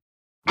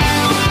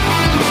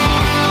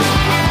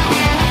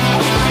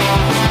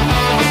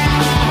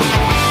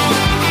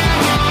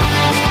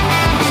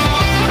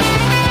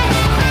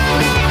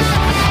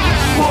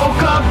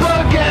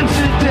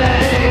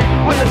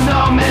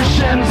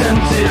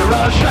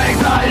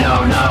things I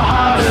don't know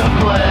how to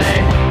play,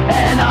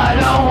 and I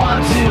don't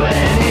want to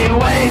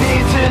anyway.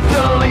 Need to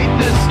delete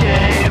this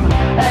game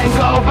and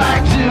go back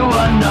to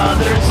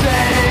another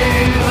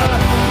save.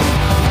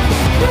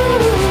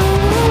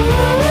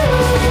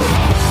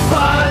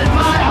 But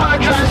my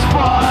hard drive's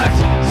fucked.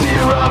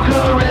 Zero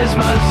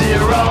charisma,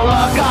 zero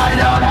luck. I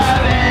don't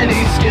have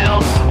any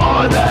skills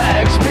or the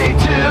XP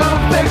to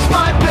fix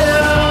my build.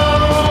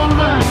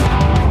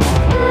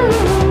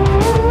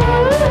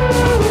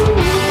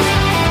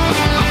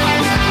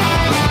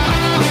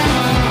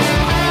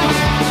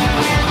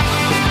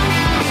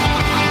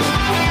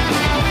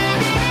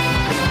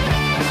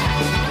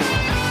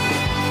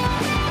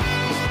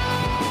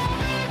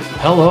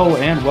 Hello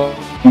and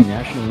welcome to the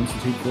National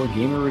Institute for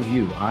Gamer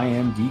Review. I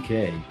am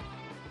DK.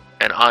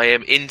 And I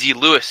am Indy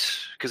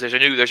Lewis, because there's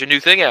a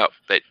new thing out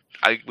that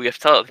we have to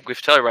tell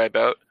everybody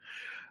about.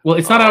 Well,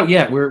 it's not out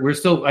yet. We're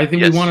still. I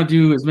think yes. we want to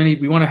do as many.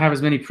 We want to have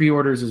as many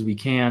pre-orders as we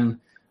can.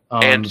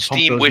 And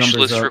Steam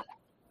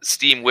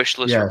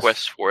wishlist Yes.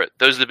 requests for it.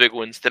 Those are the big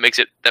ones. That makes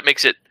it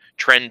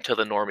trend to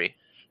the normie.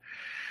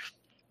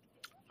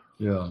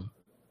 Yeah.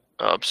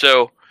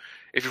 So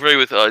if you're familiar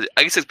with,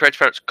 I guess it's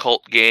pronounced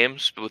Cult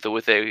Games, but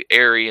with a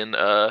Aryan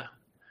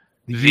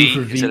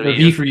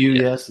V for you.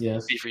 Yes.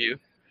 V for you.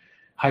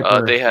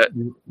 Hyper. They had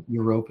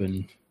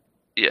European.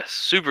 Yes,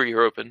 super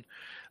European.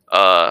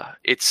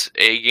 It's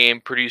a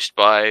game produced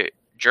by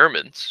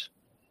Germans,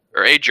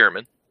 or a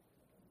German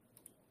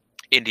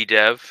indie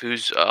dev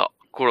who's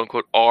quote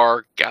unquote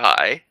our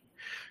guy,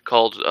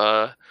 called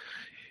The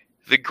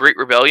Great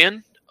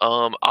Rebellion.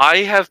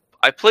 I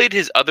played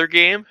his other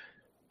game,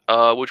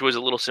 which was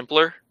a little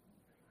simpler.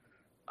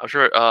 I'm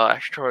sure.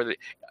 Actually,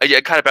 I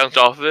kind of bounced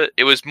off of it.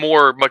 It was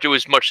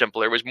much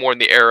simpler. It was more in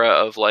the era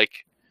of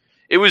like,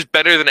 it was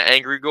better than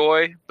Angry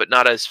Goy, but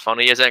not as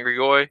funny as Angry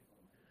Goy.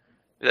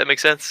 Does that make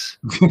sense?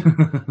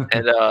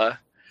 And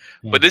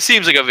Yeah. But this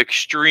seems like an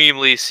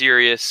extremely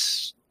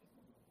serious,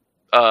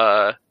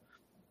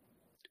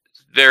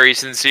 very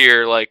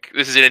sincere. Like,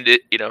 this is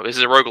this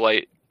is a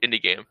roguelite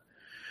indie game,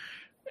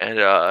 and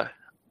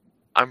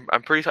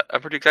I'm pretty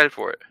excited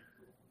for it.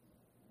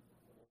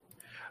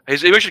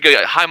 His should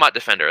go Heimat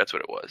Defender. That's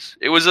what it was.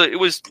 It was.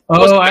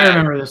 Oh, I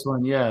remember this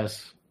one.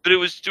 Yes, but it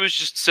was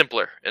just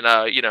simpler, and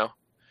there's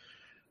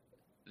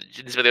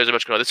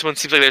much going on. This one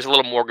seems like there's a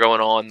little more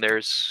going on. It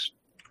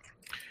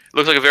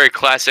looks like a very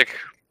classic,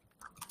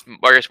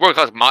 I guess, more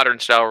classic modern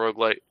style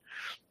roguelite.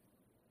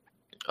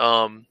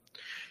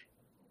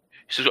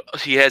 So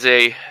he has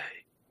a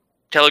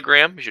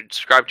Telegram. You should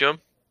subscribe to him.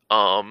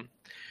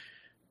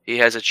 He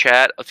has a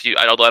chat.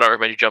 Although I don't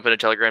recommend you jump into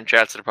Telegram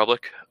chats that are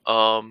public.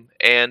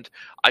 And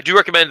I do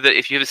recommend that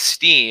if you have a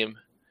Steam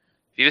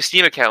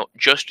account,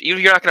 even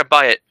if you're not going to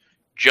buy it,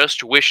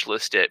 just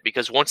wishlist it,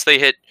 because once they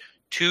hit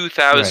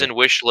 2,000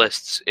 wish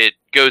lists, it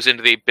goes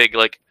into the big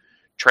like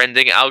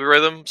trending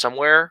algorithm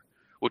somewhere,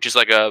 which is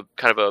like a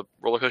kind of a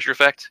roller coaster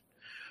effect.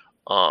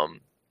 And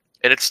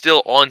it's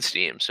still on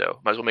Steam, so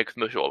might as well make the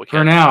most of what we can.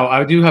 For now,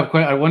 I do have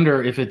I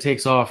wonder if it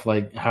takes off,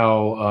 like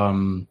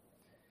how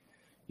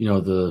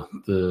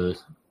the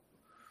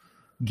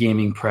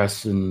gaming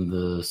press and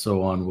the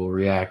so on will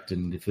react,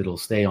 and if it'll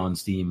stay on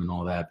Steam and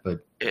all that.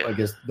 But yeah. I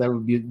guess that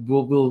would be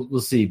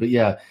we'll see. But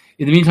yeah,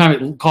 in the meantime,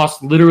 it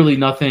costs literally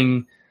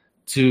nothing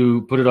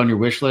to put it on your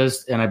wish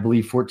list, and I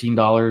believe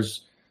 $14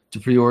 to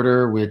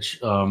pre-order, which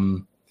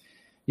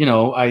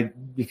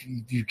if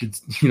you could,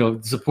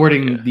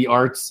 supporting the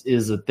arts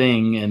is a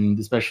thing, and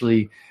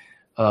especially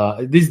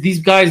these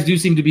guys do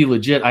seem to be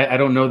legit. I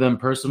don't know them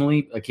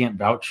personally. I can't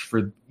vouch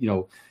for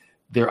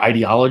their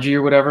ideology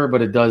or whatever,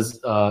 but it does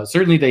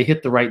certainly they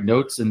hit the right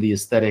notes, and the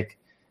aesthetic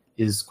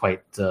is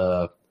quite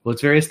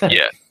it's very aesthetic.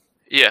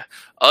 Yeah.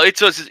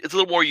 It's a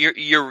little more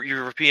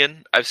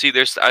European.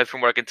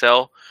 From what I can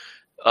tell,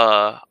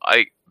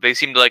 they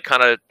seem to like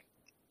kind of,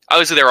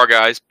 obviously there are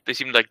guys. They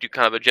seem to like do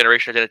kind of a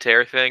generation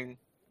identitaire thing,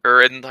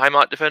 or in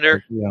Heimat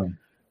Defender. Yeah.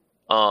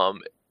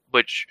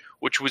 Which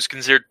was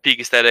considered peak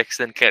aesthetics,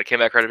 then kind of came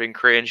back around to being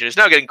cringe, and it's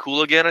now getting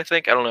cool again. I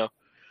think. I don't know.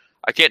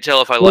 I can't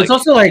tell if I like. It's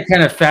also like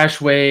kind of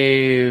fash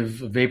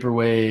wave,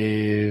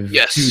 vaporwave,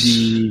 yes.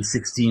 2D,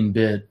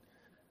 16-bit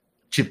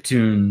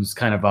chiptunes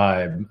kind of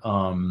vibe.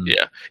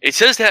 Yeah, it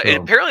says that. So.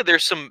 Apparently,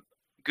 there's some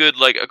good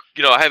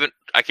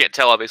I can't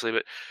tell obviously,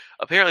 but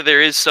apparently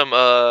there is some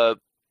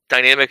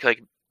dynamic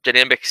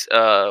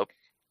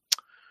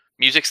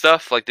music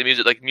stuff, like the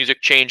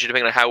music change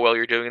depending on how well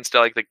you're doing and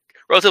stuff, like the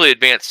relatively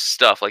advanced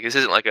stuff. Like this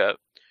is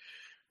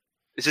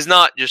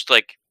not just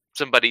like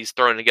somebody's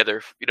throwing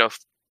together,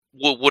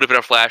 would have been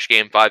a Flash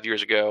game 5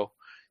 years ago.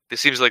 This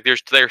seems like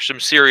there's some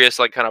serious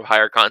like kind of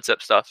higher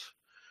concept stuff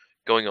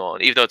going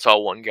on, even though it's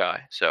all one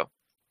guy. So,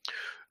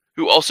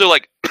 who also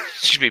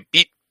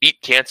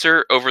beat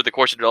cancer over the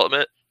course of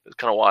development. It's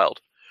kind of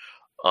wild.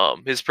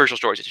 His personal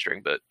story is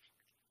interesting, but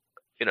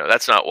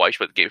that's not why you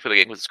should play the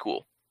game because it's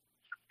cool.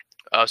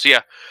 So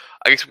yeah,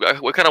 I guess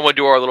we kind of want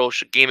to do our little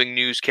gaming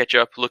news catch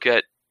up, look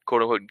at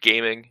quote unquote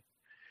gaming,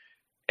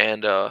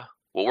 and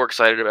what we're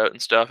excited about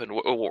and stuff, and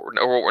what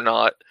we're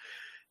not.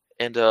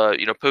 and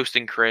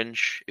posting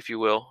cringe, if you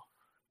will.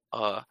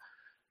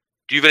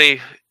 Do you have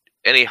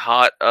any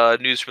hot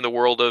news from the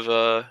world of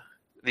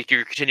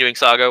your continuing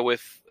saga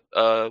with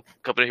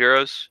Company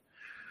Heroes?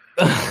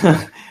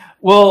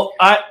 Well,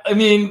 I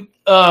mean,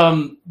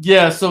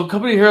 yeah. So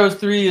Company Heroes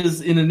 3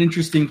 is in an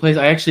interesting place.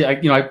 I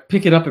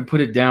pick it up and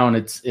put it down.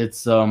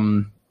 It's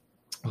one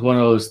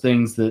of those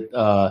things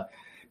that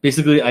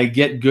basically I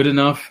get good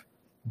enough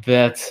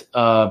that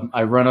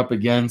I run up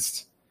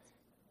against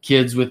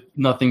kids with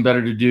nothing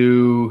better to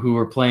do who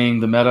are playing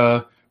the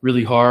meta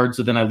really hard.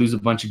 So then I lose a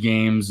bunch of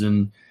games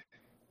and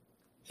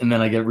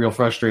then I get real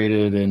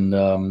frustrated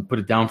and put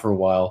it down for a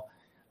while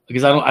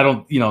because I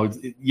don't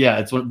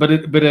it's one,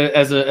 but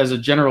as a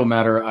general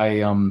matter, I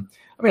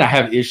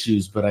have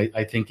issues, but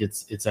I think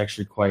it's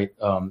actually quite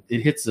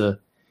it hits a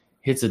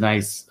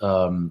nice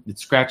it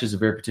scratches a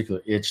very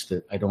particular itch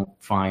that I don't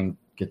find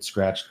gets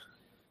scratched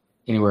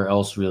anywhere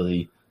else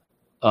really.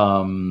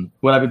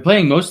 What I've been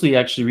playing mostly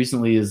actually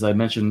recently, as I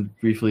mentioned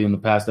briefly in the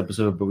past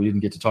episode, but we didn't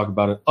get to talk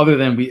about it other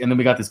than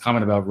we got this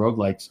comment about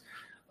roguelikes,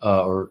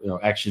 or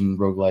action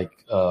roguelike,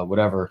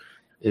 whatever,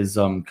 is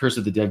Curse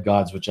of the Dead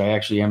Gods, which I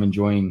actually am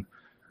enjoying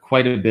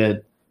quite a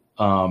bit.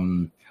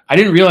 I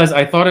didn't realize,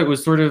 I thought it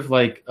was sort of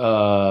like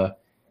I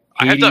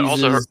have not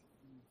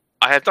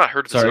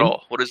heard of this at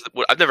all. What is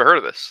I've never heard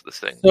of this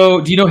thing.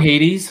 So do you know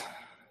Hades?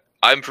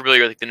 I'm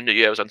familiar with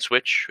it was on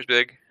Switch, it was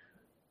big.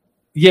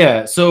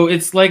 Yeah, so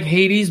it's like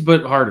Hades,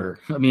 but harder.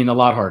 I mean, a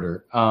lot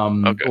harder,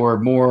 or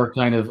more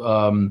kind of.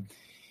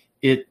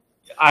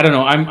 I don't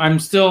know.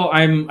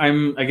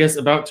 I'm I guess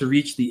about to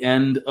reach the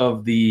end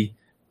of the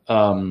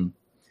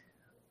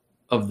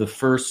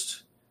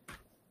first.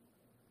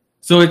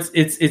 So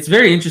it's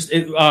very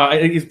interesting.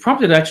 It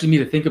prompted actually me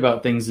to think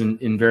about things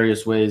in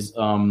various ways.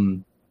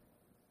 Well,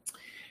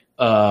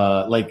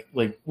 I'll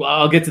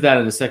get to that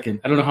in a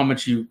second. I don't know how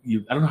much you.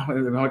 I don't know.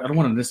 I don't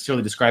want to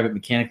necessarily describe it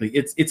mechanically.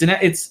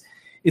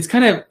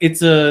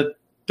 It's a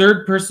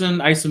third-person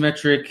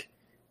isometric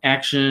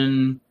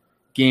action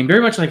game, very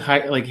much like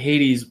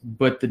Hades,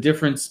 but the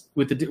difference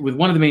with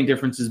one of the main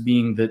differences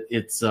being that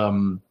it's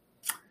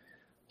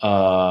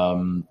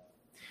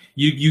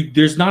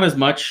there's not as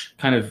much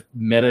kind of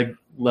meta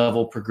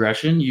level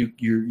progression.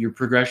 Your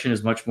progression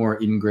is much more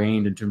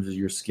ingrained in terms of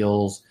your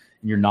skills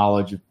and your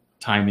knowledge of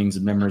timings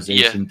and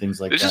memorization, things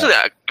like that. This is something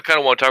I kind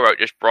of want to talk about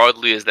just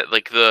broadly, is that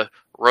like the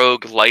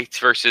rogue light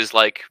versus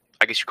like,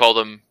 I guess you call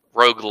them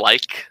rogue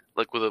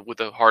like with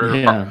a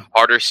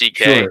harder CK,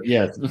 sure,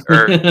 yes.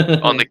 or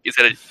on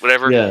the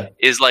whatever, yeah.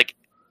 Is like,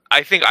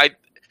 I think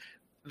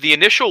the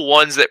initial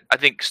ones that I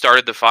think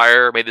started the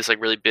fire, made this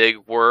like really big,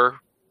 were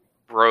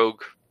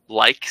rogue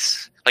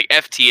likes. Like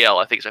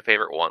FTL, I think is my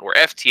favorite one, where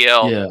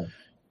FTL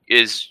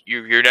is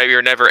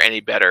you're never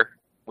any better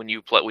when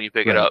you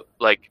pick it up.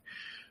 Like,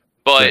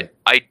 but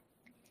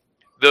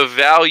the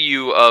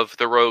value of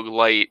the rogue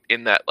light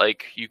in that,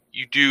 like,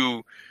 you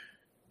do.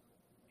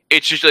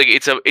 It's just like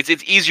it's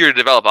easier to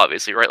develop,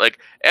 obviously, right? Like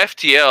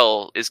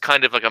FTL is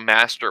kind of like a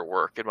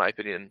masterwork, in my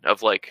opinion,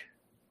 of like,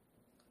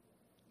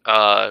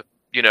 I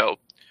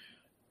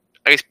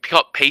guess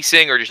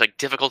pacing or just like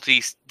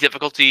difficulty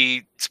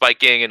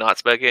spiking and not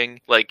spiking.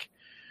 Like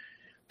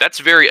that's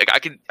very, like, I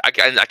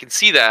can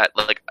see that,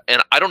 like,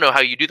 and I don't know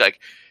how you do that. Like,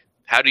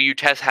 how do you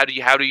test? How do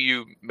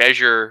you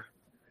measure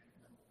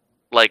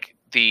like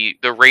the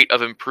rate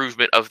of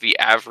improvement of the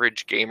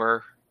average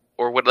gamer?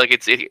 Or what, like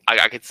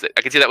I could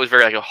see that was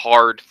very like a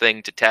hard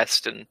thing to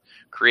test and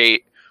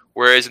create.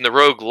 Whereas in the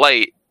rogue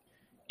light,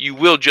 you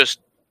will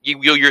just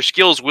your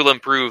skills will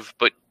improve,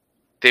 but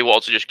they will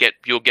also just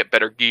you'll get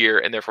better gear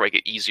and therefore make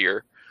it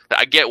easier.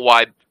 I get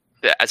why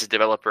as a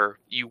developer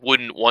you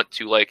wouldn't want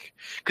to, like,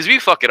 because if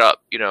you fuck it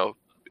up, if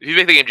you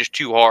make the game just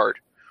too hard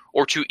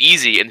or too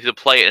easy and to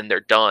play it and they're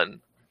done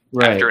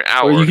after an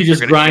hour, or you could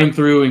just grind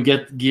through and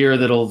get gear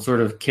that'll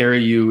sort of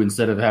carry you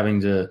instead of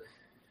having to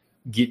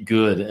get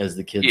good, as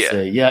the kids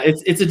say. Yeah,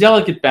 it's a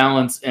delicate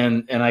balance,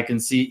 and I can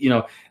see,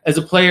 as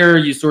a player,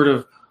 you sort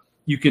of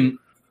you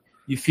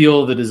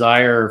feel the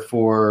desire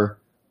for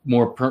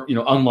more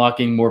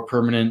unlocking more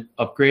permanent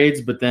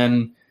upgrades, but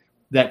then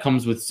that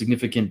comes with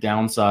significant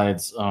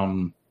downsides.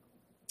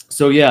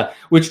 So yeah,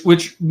 which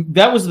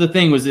that was the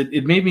thing, was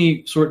it made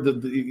me sort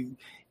of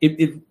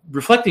it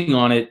reflecting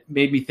on it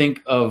made me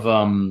think of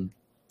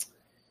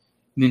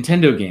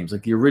Nintendo games,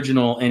 like the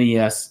original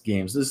NES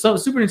games. So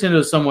Super Nintendo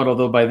is somewhat,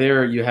 although by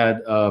there you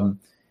had the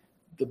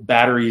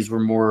batteries were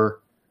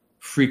more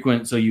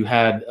frequent, so you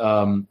had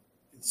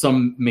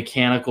some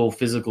mechanical,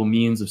 physical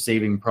means of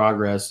saving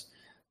progress.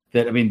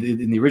 That, I mean,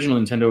 in the original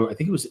Nintendo, I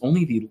think it was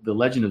only the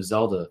Legend of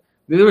Zelda.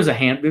 Maybe there was There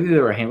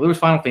was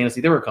Final Fantasy.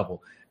 There were a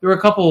couple.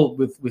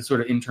 With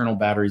sort of internal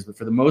batteries, but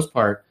for the most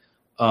part,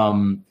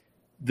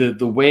 the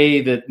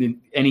way that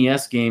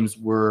NES games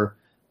were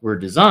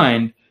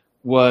designed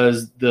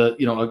was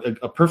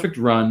a perfect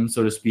run,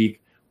 so to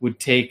speak, would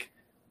take,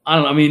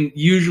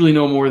 usually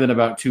no more than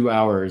about 2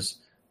 hours,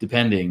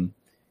 depending.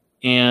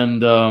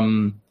 And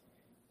the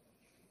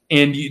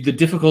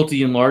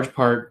difficulty in large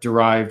part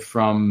derived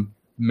from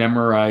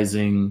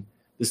memorizing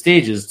the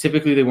stages.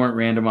 Typically, they weren't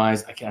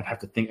randomized. I'd have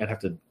to think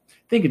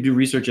and do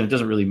research, and it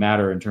doesn't really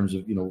matter in terms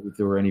of if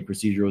there were any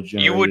procedural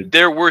generated.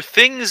 There were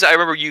things I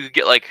remember you could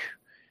get like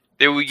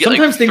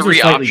sometimes things were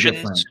 3 slightly options.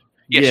 different.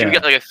 Yes, you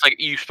get like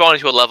you spawn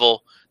into a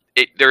level.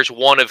 There's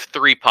one of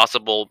 3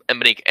 possible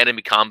enemy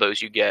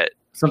combos you get.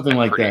 Something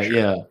like that, sure.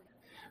 Yeah.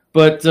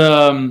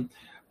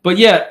 But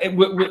yeah,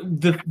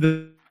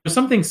 there's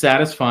something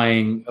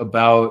satisfying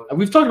about.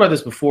 We've talked about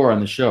this before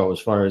on the show, as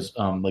far as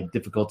like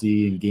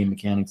difficulty and game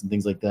mechanics and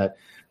things like that.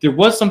 There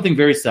was something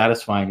very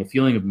satisfying, a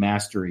feeling of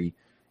mastery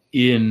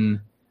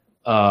in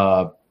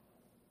like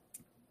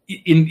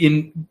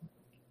in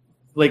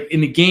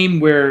a game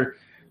where,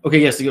 okay,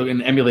 yes,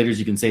 in emulators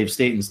you can save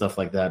state and stuff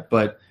like that,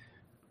 but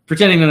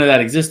pretending none of that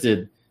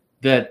existed,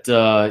 that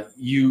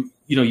you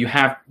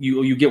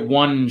get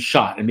one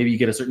shot, and maybe you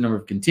get a certain number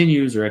of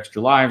continues or extra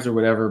lives or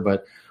whatever,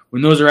 but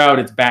when those are out,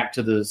 it's back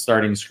to the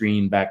starting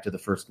screen, back to the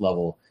first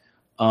level.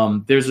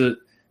 There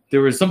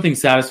was something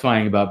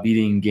satisfying about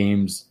beating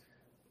games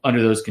under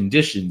those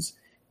conditions,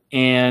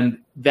 and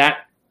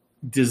that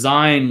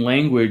design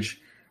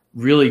language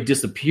really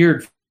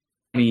disappeared for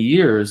many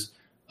years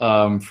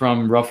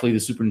from roughly the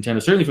Super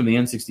Nintendo, certainly from the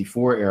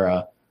N64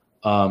 era,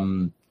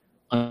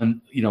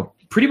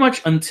 pretty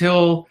much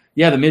until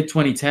the mid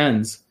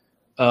 2010s,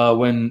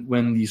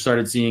 when you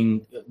started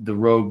seeing the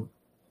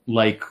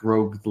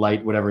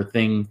roguelite, whatever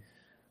thing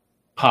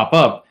pop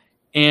up.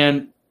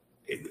 And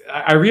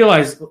I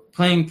realized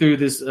playing through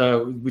this,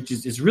 which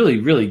is really,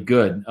 really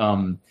good.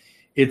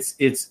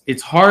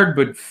 It's hard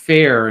but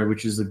fair,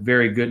 which is a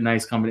very good,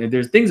 nice combination.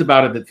 There's things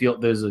about it that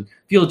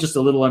feel just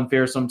a little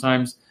unfair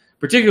sometimes,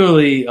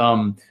 particularly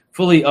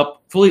fully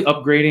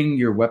upgrading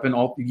your weapon.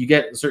 You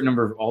get a certain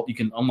number of you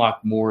can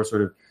unlock more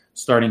sort of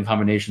starting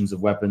combinations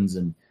of weapons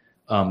and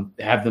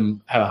have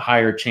them have a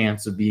higher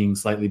chance of being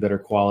slightly better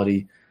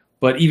quality.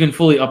 But even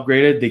fully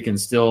upgraded, they can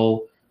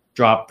still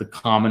drop the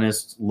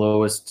commonest,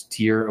 lowest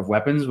tier of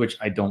weapons, which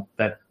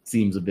that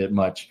seems a bit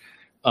much.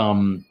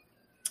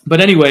 But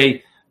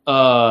anyway,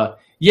 the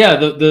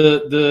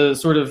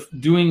sort of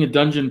doing a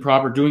dungeon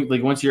proper,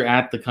 once you're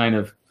at the kind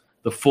of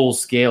the full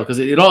scale, because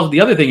the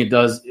other thing it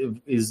does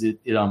is it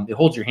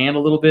holds your hand a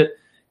little bit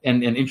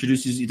and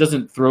introduces. It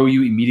doesn't throw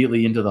you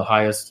immediately into the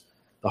hardest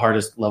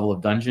level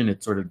of dungeon.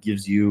 It sort of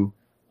gives you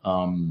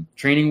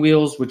training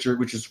wheels, it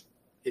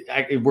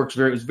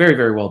works it's very,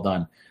 very well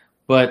done.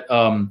 But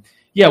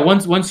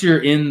once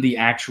you're in the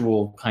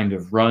actual kind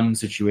of run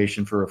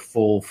situation for a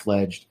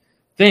full-fledged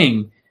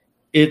thing,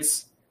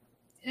 it's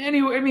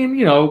anyway. I mean,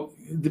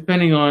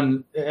 depending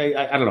on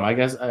I don't know. I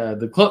guess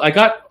I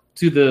got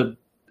to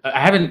I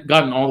haven't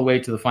gotten all the way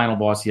to the final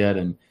boss yet,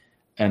 and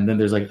then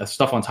there's like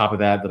stuff on top of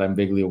that I'm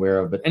vaguely aware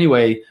of. But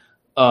anyway,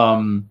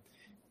 I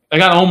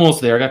got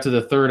almost there. I got to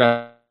the third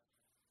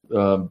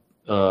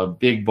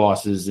big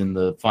bosses in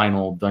the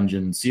final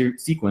dungeon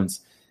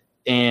sequence,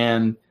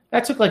 and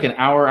that took like an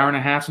hour and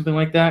a half, something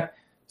like that.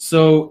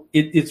 So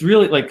it's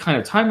really like kind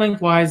of time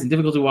length wise and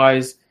difficulty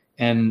wise,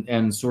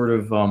 and sort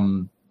of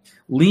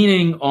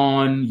leaning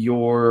on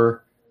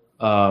your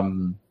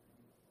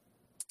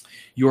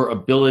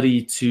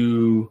ability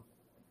to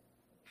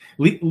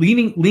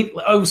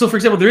so for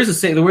example, there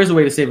is a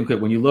way to save and quit.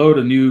 When you load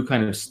a new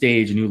kind of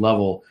stage, a new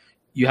level,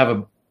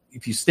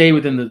 if you stay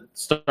within the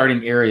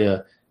starting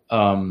area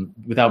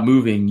without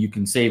moving, you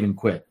can save and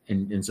quit,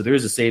 and so there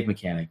is a save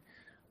mechanic.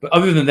 But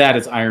other than that,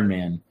 it's Iron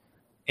Man,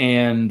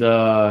 and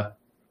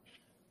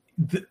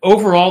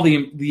overall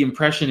the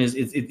impression is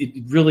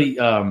it really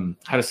how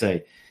to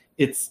say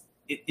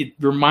it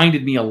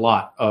reminded me a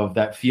lot of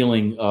that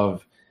feeling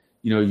of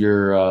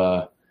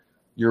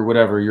you're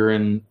whatever, you're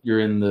in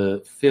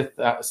the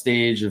 5th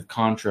stage of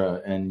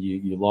Contra, and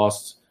you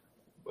lost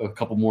a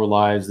couple more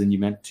lives than you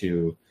meant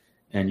to,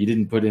 and you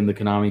didn't put in the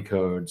Konami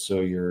code,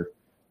 so you're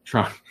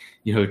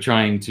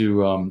trying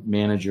to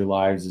manage your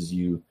lives as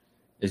you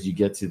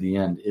get to the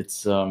end.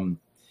 It's an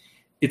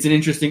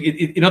interesting.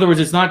 In other words,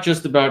 it's not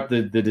just about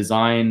the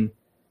design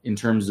in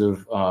terms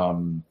of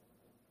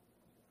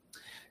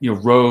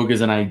Rogue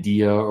as an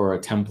idea or a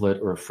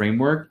template or a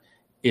framework.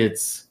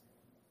 It's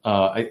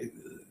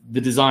the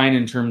design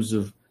in terms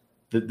of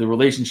the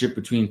relationship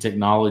between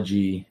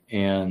technology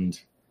and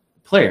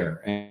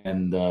player,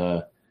 and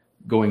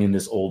going in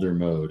this older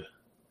mode.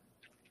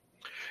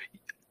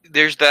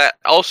 There's that.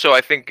 Also,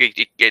 I think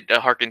it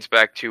harkens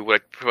back to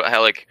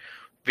how like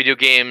video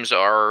games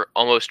are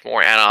almost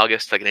more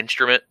analogous to like an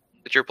instrument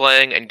that you're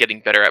playing and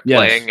getting better at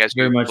playing as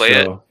you play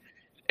it.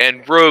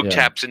 And Rogue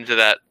taps into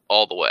that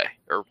all the way,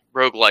 or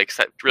roguelikes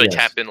that really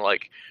tap in.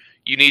 Like,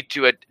 you need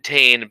to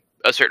attain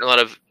a certain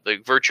amount of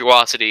like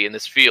virtuosity in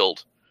this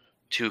field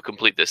to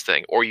complete this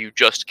thing, or you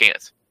just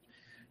can't.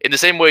 In the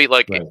same way,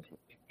 like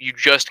you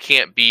just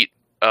can't beat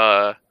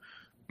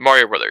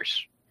Mario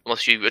Brothers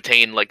unless you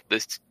attain like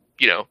this,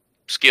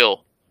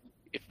 skill.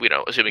 If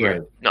assuming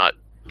you're not,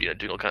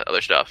 doing all kind of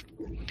other stuff.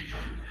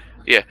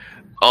 Yeah.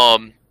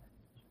 Of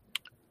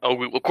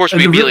course,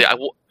 we immediately.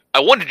 I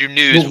wanted to do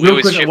news. Well,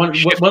 real quick,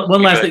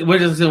 one last thing. What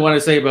I just want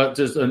to say about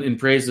just in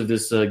praise of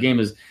this game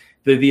is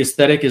the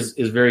aesthetic is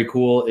very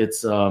cool.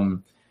 It's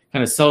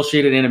kind of cell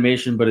shaded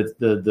animation, but it's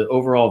the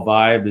overall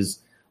vibe is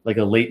like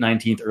a late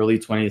 19th, early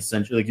 20th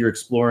century. Like you're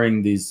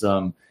exploring these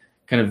kind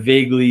of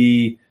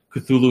vaguely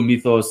Cthulhu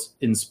mythos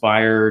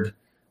inspired,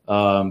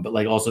 but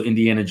like also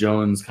Indiana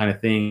Jones kind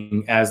of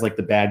thing as like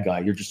the bad guy.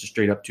 You're just a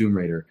straight up Tomb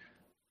Raider,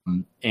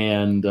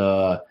 and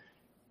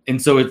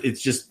so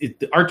it's just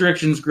the art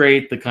direction is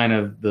great. The kind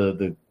of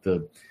the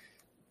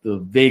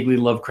vaguely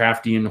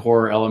Lovecraftian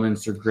horror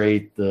elements are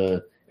great.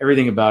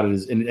 Everything about it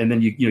is, and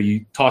then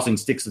you tossing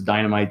sticks of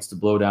dynamites to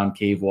blow down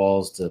cave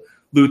walls to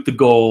loot the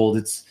gold.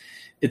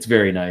 It's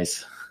very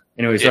nice.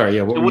 Anyway, sorry.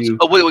 Yeah, what were you?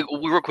 Oh, wait,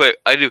 real quick.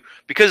 I do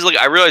because like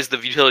I realize the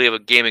utility of a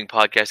gaming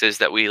podcast is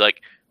that we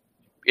like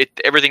it.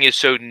 Everything is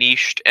so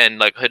niched and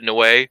like hidden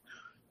away.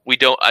 We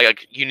don't.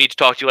 You need to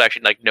talk to you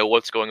actually like know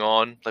what's going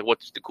on. Like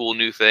what's the cool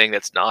new thing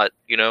that's not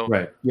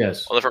right.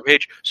 Yes. on the front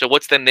page. So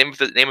what's the name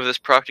of this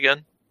product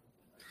again?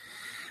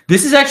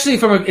 This is actually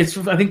it's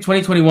from, I think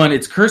 2021.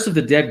 It's Curse of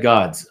the Dead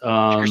Gods.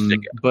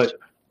 But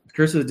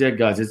Curse of the Dead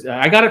Gods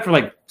I got it for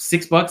like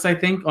 $6, I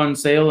think, on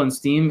sale on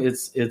Steam.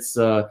 It's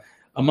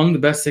among the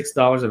best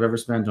 $6 I've ever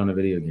spent on a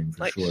video game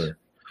for sure.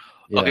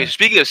 Yeah. Okay,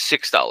 speaking of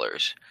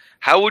 $6,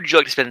 how would you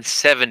like to spend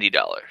 $70?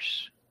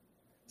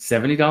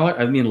 $70?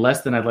 I mean,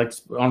 less than I'd like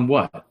to on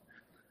what?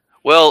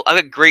 Well,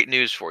 I've got great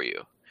news for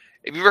you.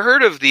 Have you ever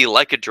heard of the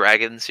Like a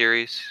Dragon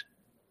series?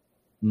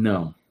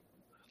 No.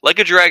 Like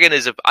a Dragon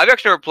I've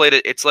actually never played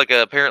it. It's like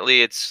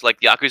apparently it's like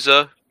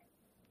Yakuza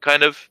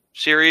kind of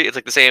series. It's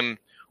like the same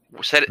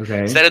set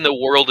in the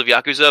world of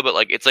Yakuza, but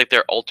like it's like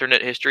their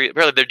alternate history.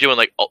 Apparently they're doing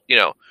like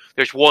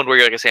there's one where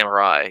you're like a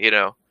samurai,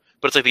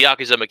 but it's like the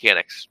Yakuza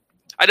mechanics.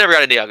 I never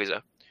got into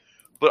Yakuza,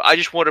 but I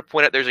just want to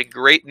point out there's a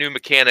great new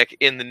mechanic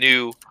in the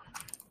new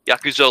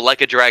Yakuza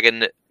Like a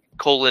Dragon :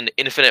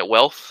 Infinite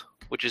Wealth,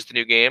 which is the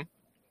new game.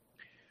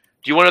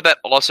 Do you want to know what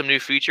that awesome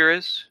new feature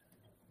is?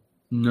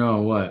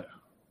 No, what?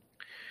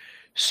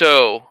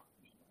 So,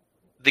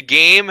 the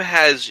game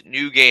has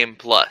New Game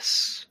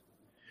Plus,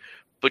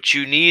 but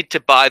you need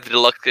to buy the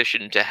deluxe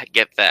edition to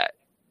get that.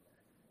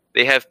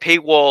 They have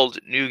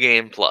paywalled New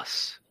Game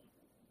Plus.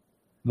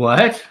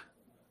 What?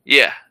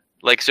 Yeah,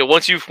 like so.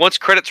 Once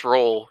credits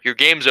roll, your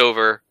game's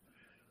over,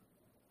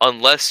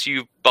 unless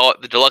you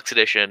bought the deluxe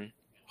edition.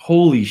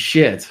 Holy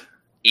shit!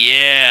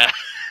 Yeah.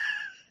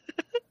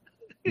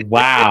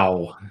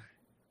 Wow.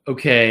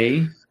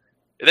 Okay.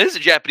 This is a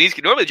Japanese.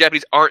 Normally, the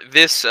Japanese aren't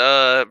this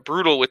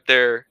brutal with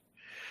their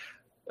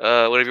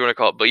whatever you want to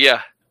call it. But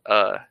yeah,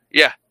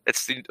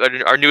 it's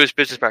our newest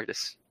business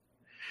practice.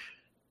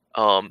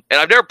 And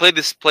I've never played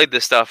this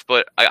stuff,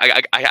 but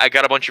I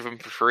got a bunch of them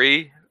for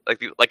free,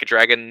 like a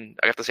dragon.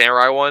 I got the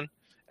samurai one,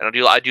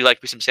 and I do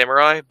like me some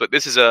samurai. But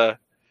this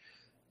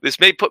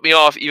may put me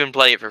off even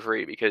playing it for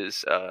free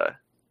because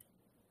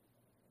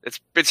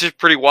it's just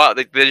pretty wild.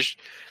 They just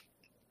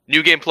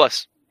New Game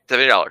Plus,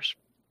 $70.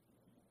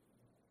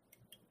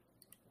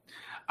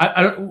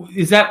 I don't.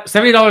 Is that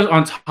 $70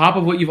 on top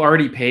of what you've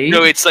already paid?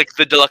 No, it's like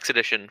the deluxe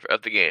edition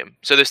of the game.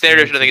 So the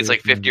standard edition, I think, is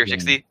like 50 or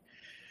 60.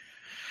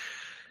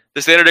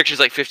 The standard edition is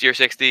like 50 or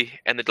 60,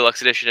 and the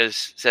deluxe edition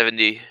is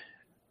 70.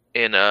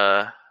 And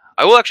I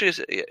will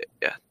actually,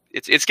 yeah,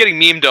 it's getting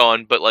memed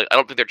on, but like I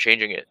don't think they're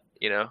changing it.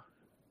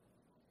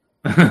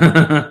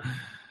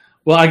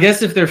 Well, I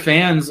guess if their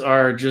fans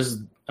are just,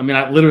 I mean,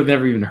 I literally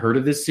never even heard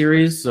of this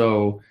series,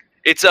 so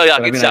it's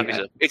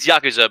Yakuza. It's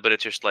Yakuza, but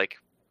it's just like.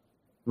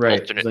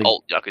 Right, alternate like,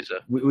 alt Yakuza.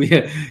 We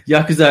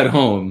Yakuza at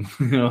home.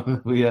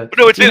 But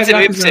no, it's made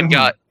the same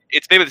guy.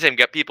 It's made with the same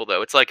people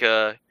though. It's like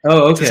a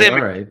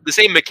the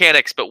same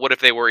mechanics, but what if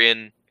they were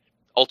in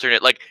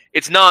alternate? Like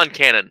it's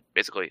non-canon,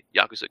 basically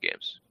Yakuza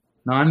games.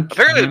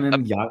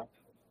 Non-canon.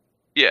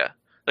 Yeah,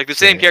 like the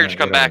same characters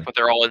come back, but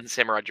they're all in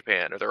Samurai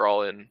Japan, or they're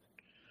all in.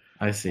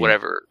 I see.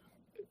 Whatever.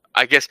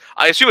 I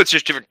assume it's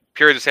just different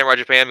periods of Samurai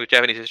Japan. With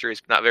Japanese history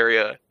is not very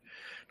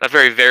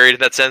varied in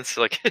that sense.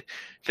 Like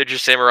they're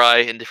just samurai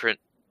in different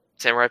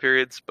samurai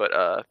periods, but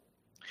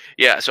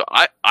yeah. So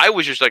I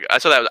was just like I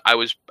saw that I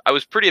was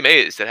pretty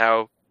amazed at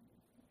how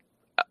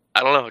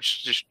I don't know.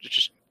 It's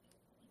just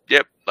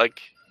yep.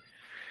 Like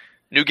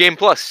New Game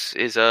Plus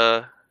is you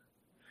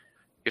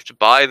have to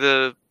buy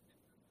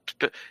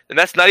and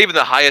that's not even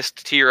the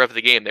highest tier of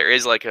the game. There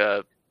is like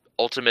a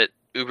Ultimate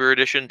Uber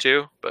edition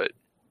too, but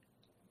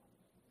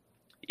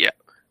yeah.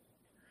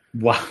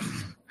 Wow.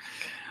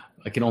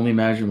 I can only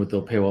imagine what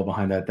they'll paywall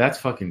behind that. That's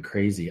fucking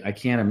crazy. I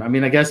can't. I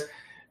mean, I guess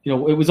it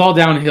was all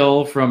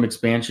downhill from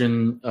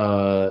expansions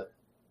on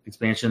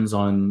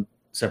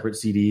separate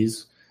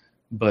CDs,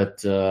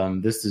 but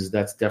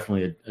that's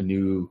definitely a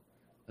new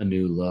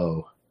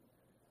low.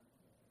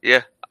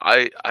 Yeah,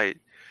 I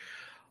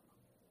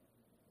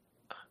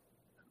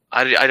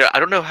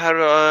don't know how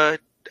to.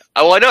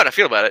 Well, I know how to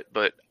feel about it,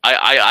 but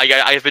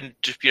I have been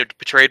just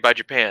betrayed by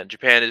Japan.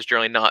 Japan is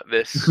generally not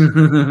this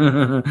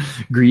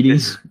greedy.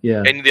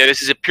 Yeah, and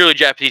this is a purely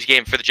Japanese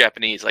game for the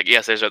Japanese. Like,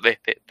 yes,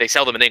 they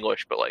sell them in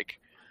English, but like,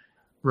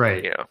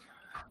 right.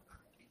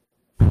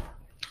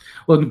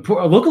 Well,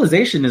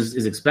 localization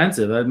is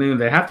expensive. I mean,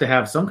 they have to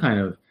have some kind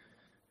of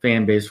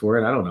fan base for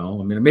it. I don't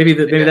know. I mean, maybe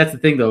that's the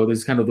thing though.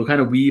 There's kind of the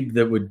kind of weeb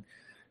that would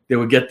they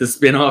would get the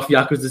spin-off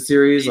Yakuza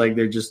series. Like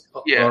they're just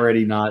Yeah.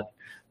 already not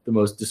the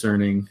most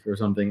discerning or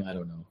something. I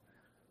don't know.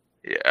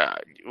 Yeah.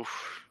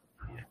 Oof.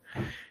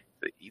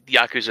 The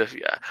Yakuza.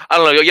 Yeah. I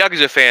don't know.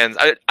 Yakuza fans.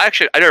 I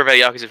never met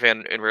a Yakuza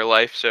fan in real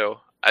life, so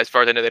as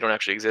far as I know, they don't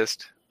actually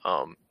exist.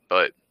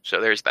 But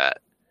so there's that.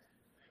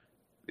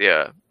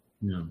 Yeah.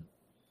 Yeah.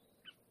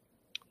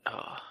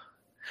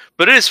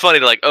 But it is funny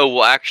to like, oh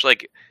well, actually,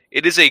 like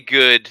it is a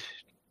good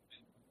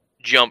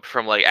jump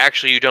from like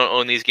actually you don't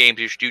own these games,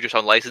 you just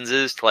own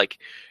licenses to like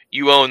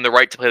you own the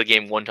right to play the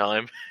game one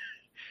time.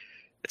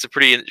 It's a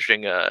pretty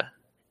interesting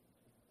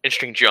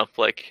jump.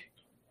 Like,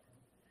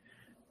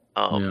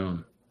 Yeah.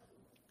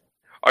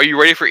 Are you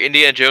ready for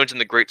Indiana Jones and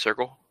the Great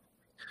Circle?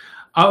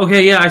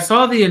 Okay, yeah, I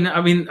saw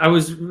I mean, I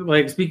was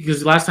like speaking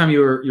because last time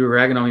you were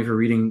ragging on me for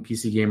reading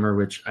PC Gamer,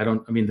 which I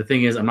don't. I mean, the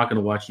thing is, I'm not going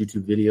to watch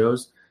YouTube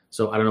videos,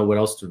 so I don't know what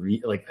else to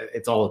read. Like,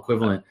 it's all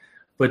equivalent.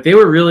 But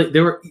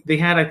they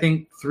had I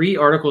think 3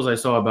 articles I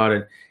saw about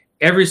it.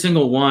 Every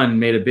single one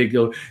made a big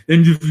deal.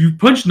 And if you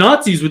punch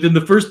Nazis within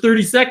the first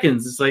 30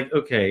 seconds, it's like,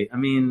 okay. I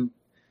mean,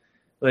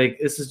 like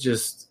this is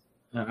just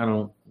I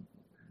don't.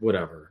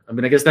 Whatever. I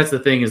mean, I guess that's the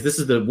thing is this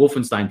is the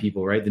Wolfenstein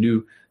people, right? The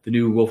new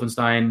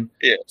Wolfenstein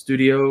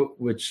studio,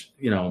 which,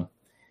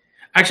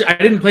 actually I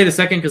didn't play the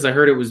second because I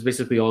heard it was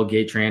basically all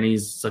gay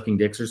trannies sucking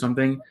dicks or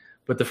something.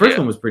 But the first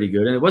one was pretty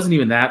good, and it wasn't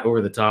even that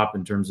over the top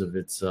in terms of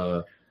its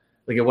I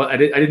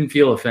didn't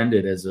feel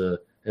offended as a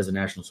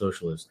National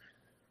Socialist.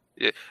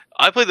 Yeah,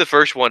 I played the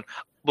first one,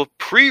 but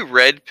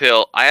pre-Red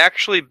Pill, I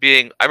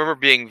remember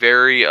being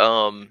very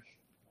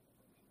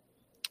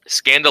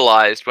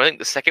scandalized when I think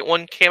the second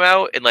one came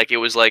out, and like it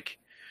was like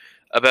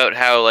about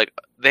how like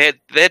they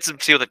had some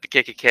scene with like the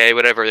KKK,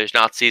 whatever. There's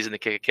Nazis in the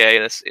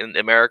KKK in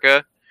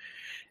America,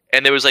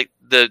 and there was like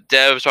the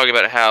devs talking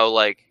about how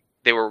like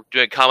they were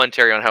doing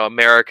commentary on how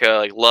America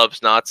like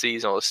loves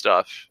Nazis and all this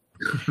stuff.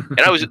 And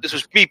this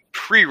was me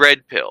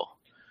pre-Red Pill,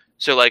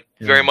 so like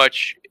very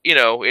much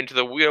into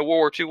the World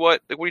War II.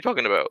 What are you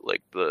talking about?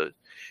 Like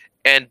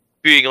and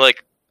being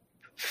like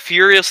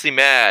furiously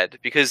mad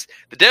because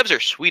the devs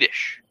are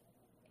Swedish.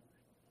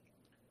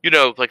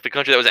 Like the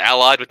country that was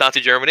allied with Nazi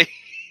Germany.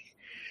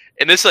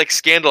 And this like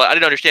scandal, I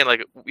didn't understand.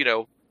 Like,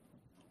 I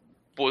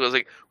was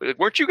like,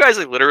 weren't you guys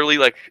like literally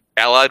like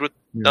allied with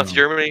Nazi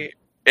Germany?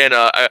 And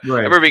I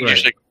remember being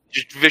just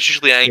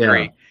viciously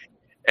angry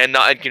and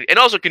and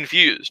also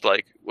confused.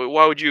 Like,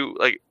 why would you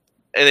like?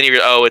 And then you go,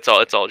 oh, it's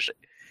all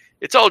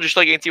just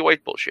like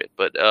anti-white bullshit.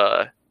 But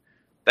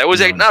that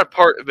was not a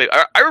part of it.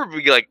 I remember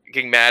being like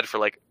getting mad for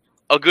like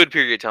a good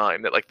period of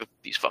time that like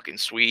these fucking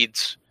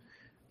Swedes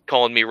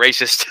calling me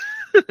racist.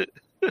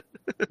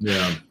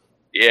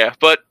 Yeah,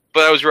 but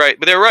I was right.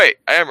 But they're right.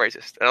 I am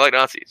racist, and I like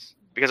Nazis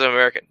because I'm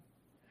American.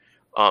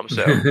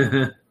 So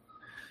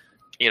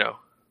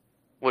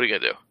what are you gonna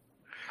do?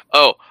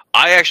 Oh,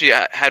 I actually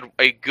had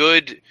a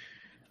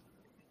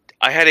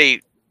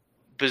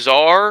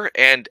bizarre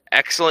and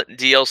excellent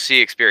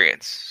DLC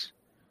experience.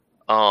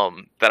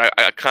 That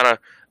I kind of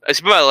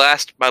it's been my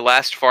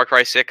last Far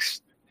Cry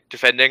 6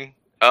 defending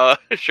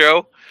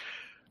show,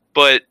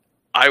 but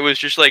I was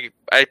just like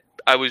I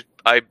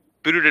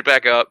booted it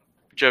back up,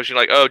 joking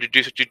like, oh, did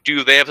they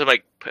have some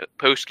like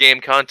post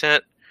game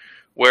content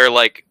where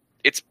like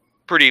it's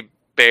pretty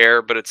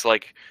bare, but it's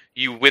like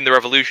you win the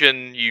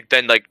revolution,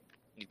 then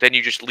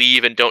you just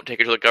leave and don't take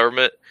it to the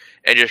government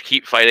and just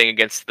keep fighting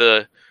against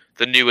the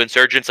new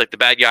insurgents. Like the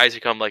bad guys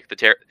become like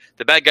the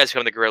bad guys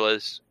become the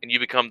guerrillas, and you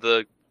become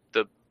the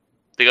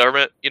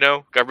government,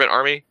 government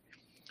army.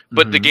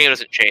 But the game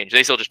doesn't change;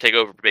 they still just take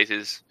over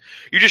bases.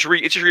 You're just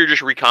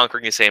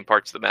reconquering the same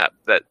parts of the map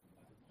that.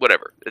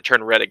 Whatever, it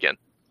turned red again.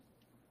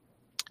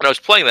 And I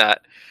was playing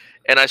that,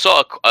 and I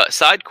saw a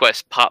side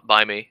quest pop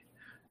by me.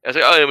 I was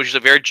like, oh, it was just a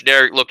very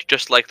generic look,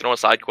 just like the normal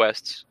side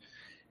quests.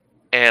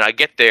 And I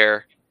get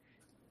there,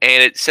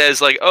 and it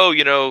says like, oh,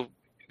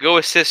 go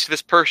assist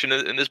this person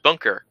in this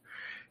bunker.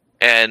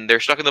 And they're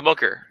stuck in the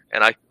bunker.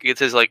 And it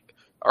says like,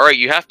 all right,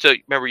 you have to,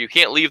 remember, you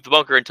can't leave the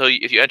bunker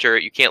if you enter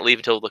it, you can't leave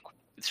until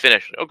it's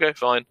finished. Okay,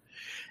 fine.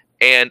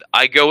 And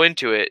I go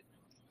into it,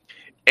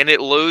 and it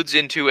loads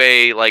into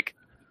a like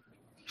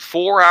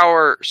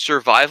 4-hour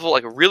survival,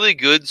 like a really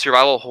good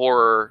survival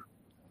horror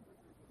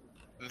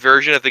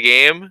version of the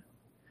game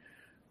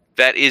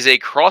that is a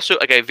crossover,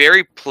 like a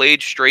very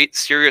played straight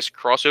serious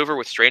crossover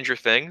with Stranger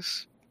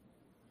Things,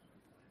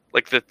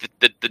 like the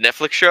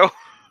Netflix show.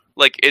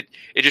 Like it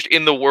just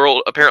in the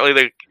world apparently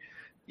but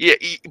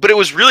it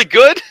was really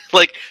good.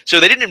 Like, so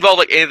they didn't involve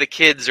like any of the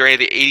kids or any of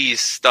the 80s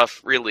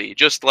stuff really,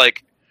 just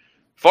like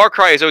Far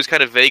Cry is always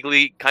kind of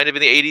vaguely in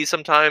the 80s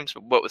sometimes,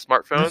 but with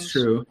smartphones. That's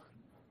true.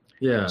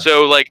 Yeah.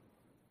 So like,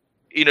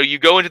 you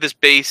go into this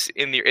base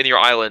in your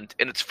island,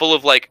 and it's full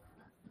of like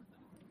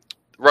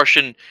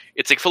Russian.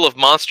 It's like full of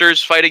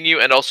monsters fighting you,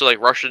 and also like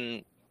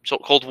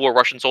Cold War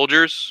Russian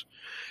soldiers.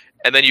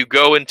 And then you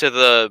go into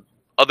the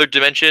other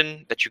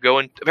dimension that you go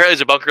in. Apparently,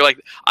 there's a bunker.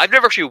 Like, I've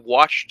never actually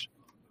watched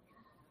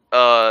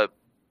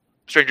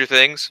Stranger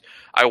Things.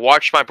 I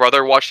watched my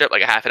brother watch it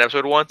like a half an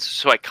episode once,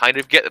 so I kind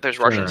of get that there's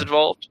Russians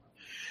involved.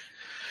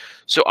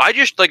 So I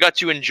just like got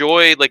to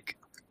enjoy like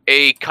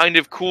a kind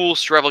of cool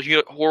survival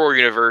horror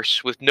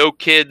universe with no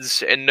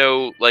kids and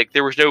no like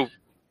there was no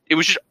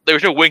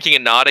winking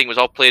and nodding. It was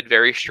all played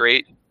very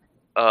straight.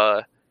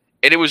 And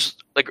it was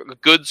like a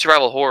good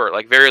survival horror,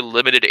 like very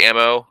limited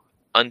ammo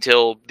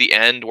until the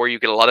end, where you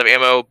get a lot of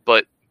ammo,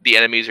 but the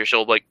enemies are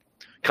still like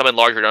come in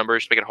larger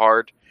numbers to make it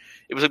hard.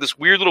 It was like this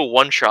weird little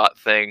one-shot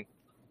thing.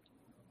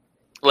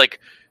 Like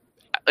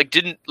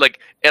didn't like,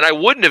 and I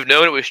wouldn't have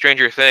known it was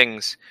Stranger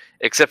Things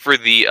except for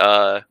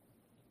the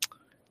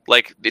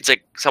like it's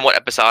like somewhat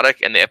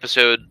episodic, and the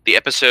episode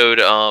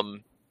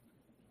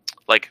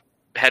like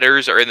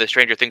headers are in the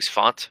Stranger Things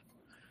font,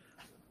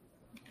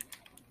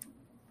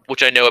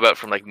 which I know about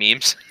from like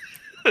memes.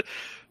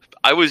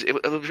 It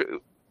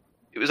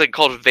was like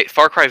called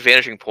Far Cry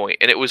Vanishing Point,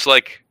 and it was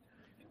like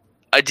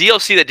a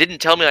DLC that didn't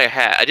tell me I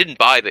had. I didn't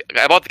buy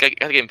I bought the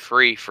game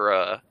free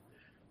for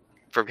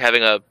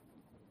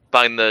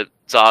buying the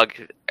Zog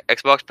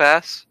Xbox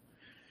Pass,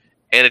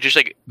 and it just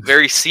like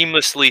very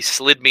seamlessly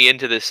slid me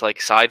into this like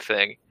side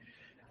thing,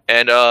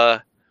 and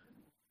I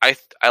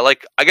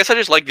guess I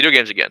just like video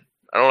games again.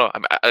 I don't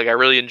know. I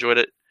really enjoyed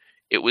it.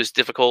 It was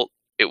difficult.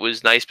 It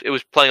was nice. It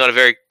was playing on a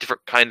very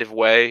different kind of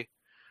way,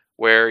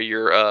 where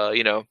you're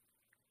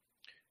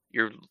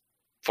you're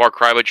Far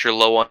Cry, but you're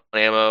low on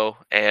ammo,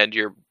 and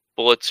your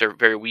bullets are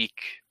very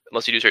weak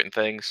unless you do certain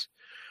things.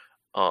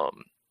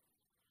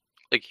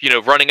 Like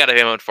running out of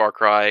ammo in Far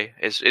Cry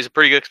is a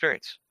pretty good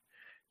experience.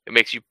 It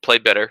makes you play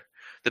better.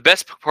 The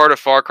best part of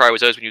Far Cry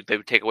was always when they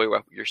would take away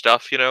your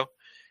stuff,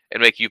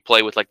 and make you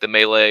play with like the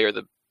melee or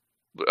the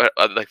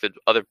like the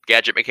other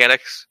gadget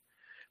mechanics.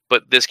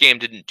 But this game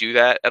didn't do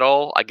that at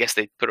all. I guess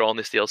they put it all in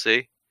this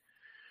DLC.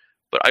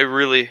 But I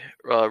really,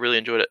 really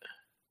enjoyed it.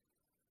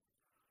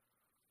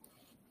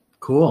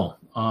 Cool.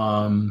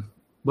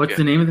 What's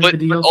the name of the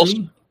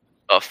DLC?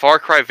 Also, Far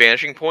Cry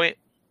Vanishing Point.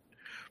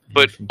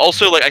 But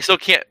also, like, I still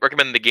can't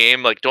recommend the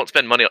game. Like, don't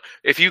spend money.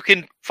 If you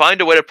can find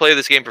a way to play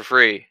this game for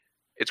free,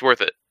 it's worth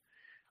it.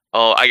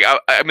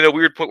 I'm in a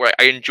weird point where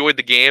I enjoyed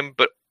the game,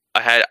 but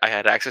I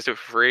had access to it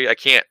for free. I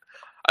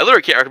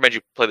literally can't recommend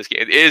you play this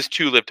game. It is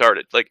too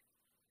libtarded. Like,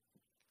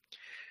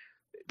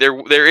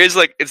 there is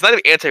like, it's not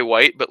even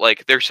anti-white, but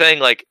like they're saying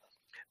like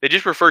they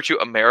just refer to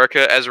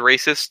America as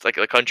racist, like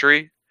a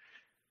country.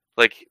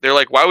 Like they're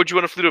like, why would you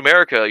want to flee to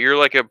America? You're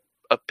like a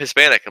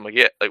Hispanic. I'm like,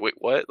 yeah. Like, wait,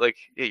 what? Like,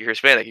 yeah, you're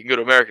Hispanic. You can go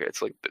to America.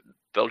 It's like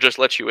they'll just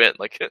let you in.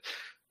 Like,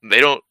 they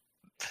don't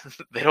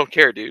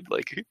care, dude.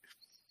 Like,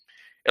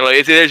 and like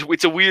it's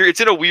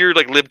in a weird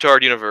like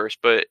libtard universe,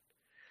 but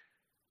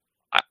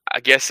I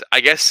guess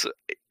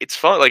it's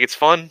fun. Like, it's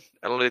fun.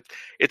 I don't know.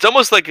 It's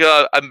almost like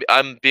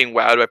I'm being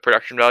wowed by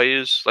production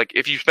values. Like,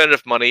 if you spend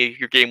enough money,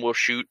 your game will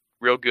shoot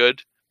real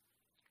good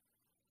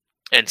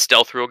and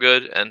stealth real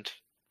good, and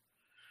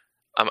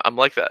I'm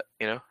like that.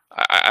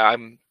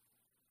 I'm.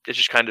 It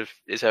just kind of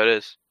is how it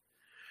is.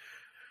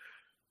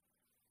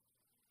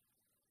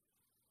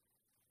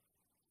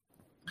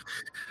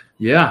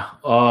 Yeah.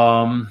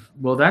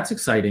 Well, that's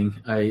exciting.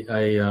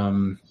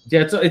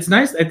 Yeah, it's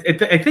nice. I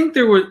think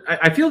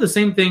I feel the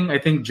same thing. I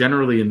think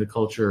generally in the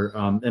culture,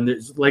 and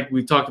there's like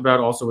we talked about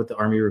also with the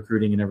army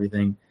recruiting and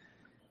everything.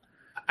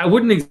 I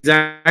wouldn't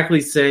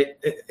exactly say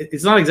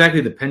it's not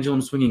exactly the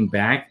pendulum swinging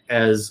back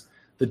as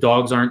the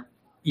dogs aren't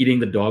eating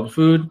the dog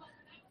food,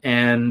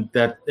 and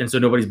so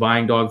nobody's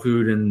buying dog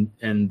food,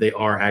 and they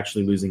are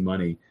actually losing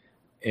money.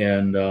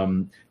 And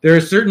there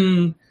are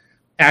certain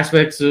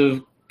aspects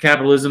of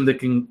capitalism that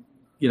can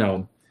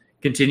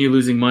continue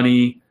losing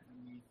money,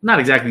 not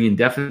exactly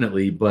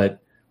indefinitely,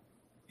 but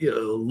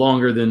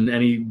longer than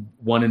any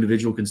one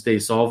individual can stay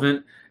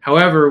solvent.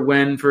 However,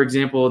 when, for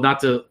example,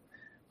 not to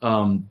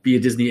be a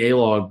Disney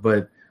A-log,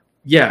 but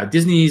yeah,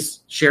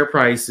 Disney's share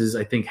price is,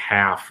 I think,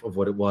 half of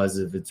what it was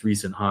of its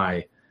recent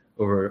high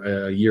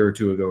over a year or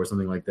two ago or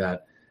something like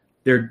that.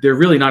 They're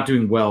really not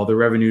doing well. Their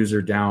revenues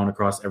are down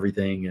across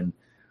everything, and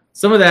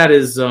some of that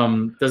is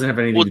doesn't have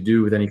anything to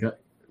do with any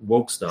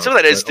woke stuff. Some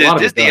of that is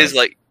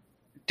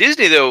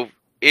Disney though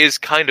is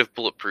kind of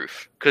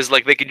bulletproof because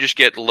like they can just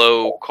get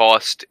low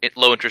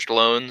interest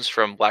loans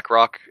from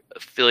BlackRock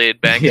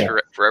affiliated banks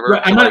forever.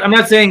 Right. I'm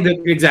not saying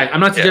that exactly. I'm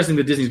not suggesting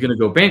that Disney's going to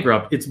go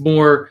bankrupt. It's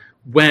more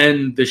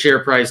when the share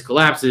price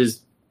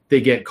collapses,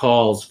 they get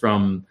calls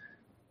from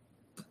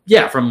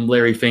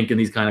Larry Fink and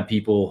these kind of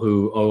people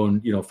who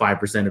own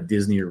 5% of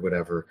Disney or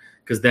whatever,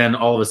 because then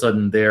all of a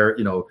sudden their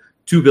 $2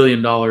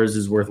 billion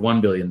is worth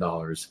 $1 billion,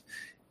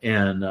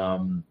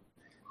 and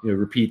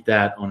repeat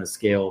that on a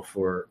scale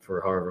for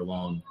however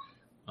long,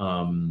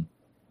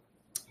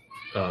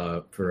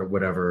 for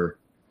whatever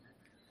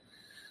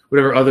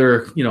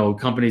other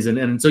companies,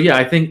 and so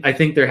I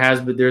think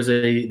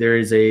there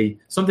is a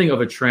something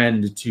of a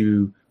trend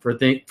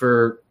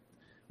for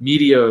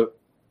media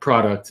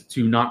product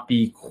to not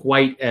be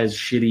quite as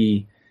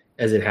shitty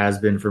as it has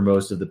been for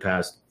most of the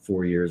past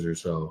 4 years or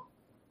so,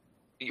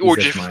 or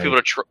just for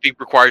people to be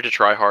required to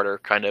try harder,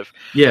 kind of.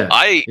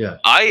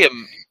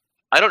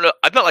 I don't know.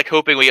 I'm not like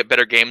hoping we get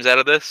better games out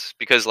of this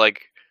because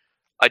like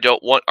I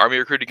don't want Army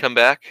Recruit to come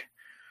back,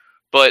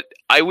 But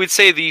I would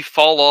say the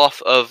fall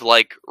off of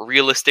like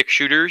realistic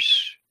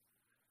shooters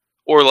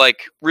or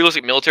like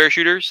realistic military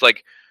shooters,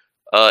 like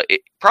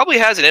it probably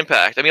has an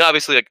impact. I mean,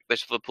 obviously, like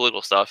there's the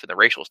political stuff and the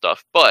racial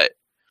stuff, but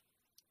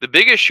the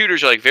biggest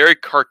shooters are like very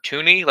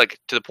cartoony, like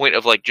to the point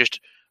of like just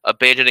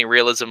abandoning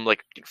realism,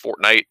 like in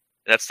Fortnite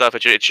and that stuff.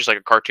 It's just like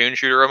a cartoon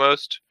shooter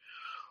almost,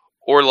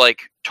 or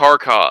like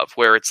Tarkov,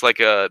 where it's like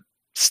a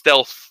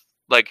stealth.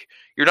 Like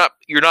you're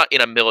not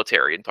in a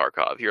military in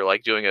Tarkov. You're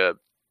like doing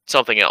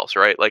something else,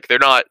 right? Like they're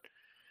not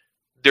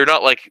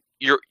like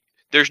you're.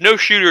 There's no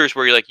shooters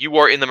where you're like you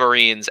are in the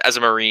Marines as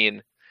a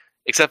Marine,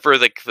 except for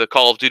like the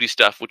Call of Duty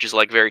stuff, which is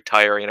like very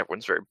tiring and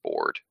everyone's very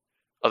bored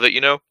of it.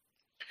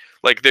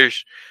 Like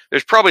there's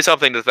probably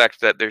something to the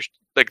fact that there's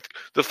like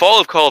the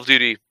fall of Call of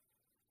Duty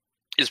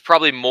is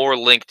probably more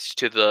linked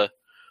to the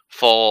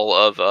fall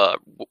of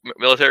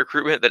military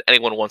recruitment than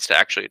anyone wants to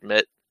actually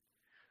admit,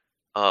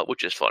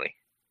 which is funny.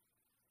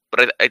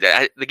 But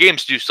the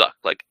games do suck.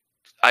 Like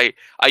I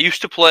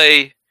used to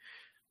play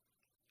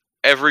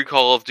every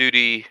Call of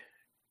Duty,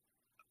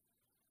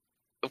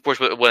 of course,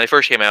 when they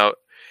first came out,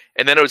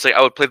 and then it was like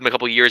I would play them a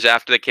couple years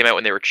after they came out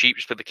when they were cheap,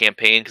 just for the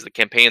campaign, because the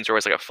campaigns are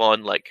always like a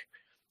fun, like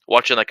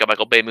watching like a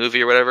Michael Bay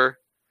movie or whatever.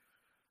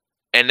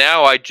 And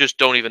now I just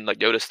don't even like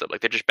notice them;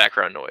 like they're just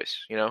background noise,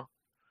 And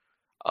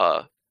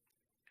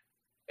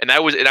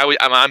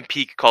I'm on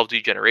peak Call of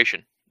Duty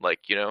generation, like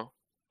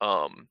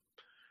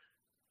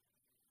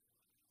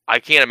I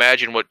can't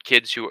imagine what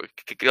kids who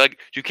like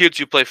do kids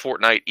who play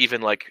Fortnite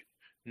even like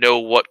know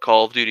what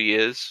Call of Duty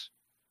is.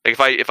 Like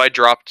if I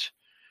dropped,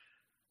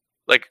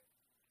 like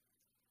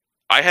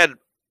I have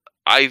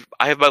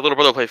my little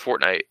brother play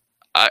Fortnite.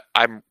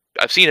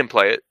 I've seen him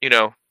play it,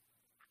 and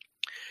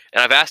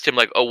I've asked him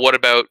like, oh, what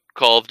about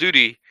Call of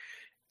Duty?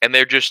 And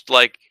they're just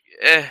like,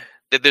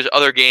 there's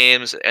other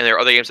games, and there are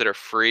other games that are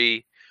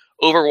free.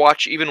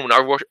 Overwatch, even when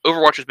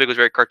Overwatch was big, was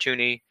very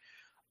cartoony.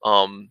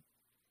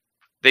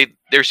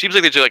 There seems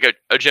like there's like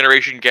a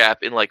generation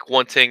gap in like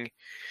wanting,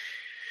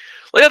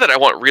 like, not that I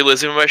want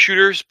realism in my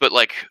shooters, but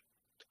like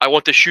I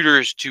want the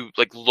shooters to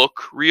like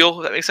look real.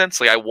 If that makes sense.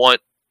 Like I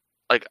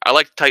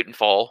like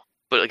Titanfall,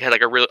 but like had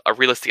like a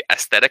realistic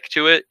aesthetic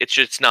to it. It's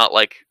just not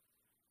like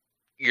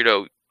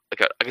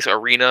like I guess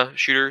arena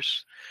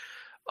shooters.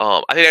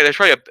 I think there's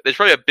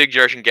probably a big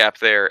generation gap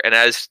there, and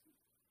as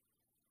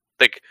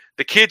like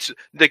the kids,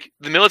 like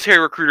the military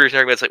recruiters and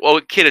everybody, it's like,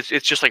 well, kid,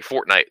 it's just like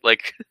Fortnite.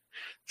 Like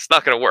it's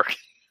not gonna work.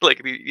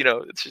 Like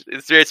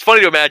it's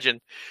funny to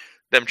imagine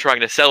them trying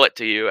to sell it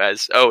to you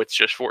as, oh, it's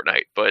just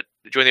Fortnite, but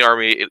join the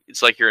army,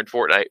 it's like you're in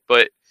Fortnite,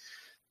 but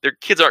their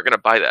kids aren't gonna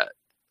buy that.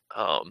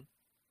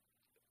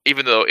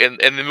 Even though and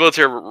the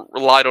military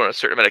relied on a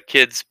certain amount of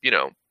kids,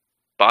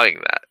 buying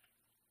that.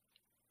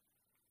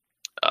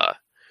 I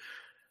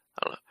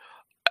don't know.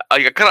 I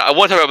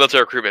want to talk about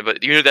military recruitment, but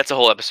that's a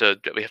whole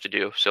episode that we have to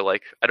do. So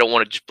like, I don't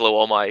want to just blow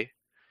all my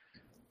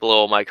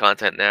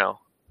content now.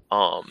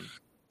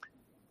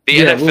 The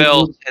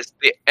NFL has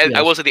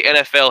I will say the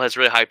NFL has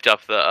really hyped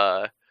up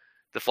the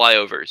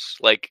flyovers.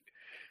 Like,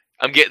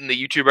 I'm getting the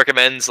YouTube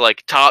recommends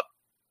like top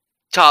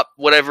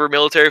whatever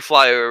military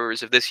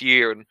flyovers of this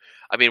year, and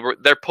I mean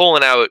they're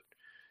pulling out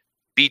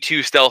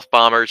B-2 stealth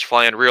bombers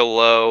flying real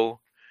low.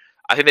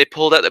 I think they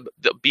pulled out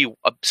the B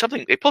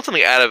something. They pulled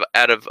something out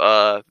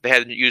of they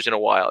hadn't used in a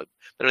while.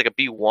 They're like a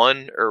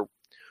B-1 or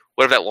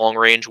whatever that long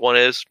range one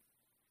is.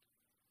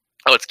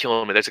 Oh, it's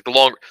killing me. There's like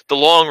the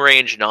long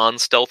range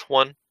non-stealth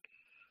one.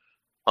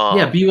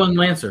 B-1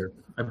 Lancer,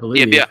 I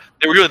believe. Yeah.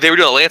 They were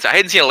doing a Lancer. I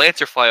hadn't seen a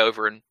Lancer fly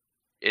over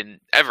in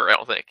ever. I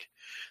don't think.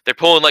 They're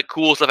pulling like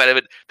cool stuff out of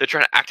it. They're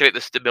trying to activate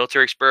the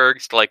military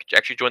spurgs to like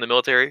actually join the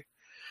military,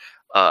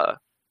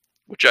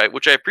 which I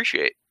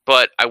appreciate.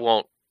 But I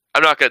won't.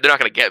 They're not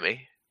gonna get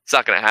me. It's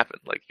not gonna happen.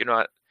 Like you're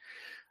not.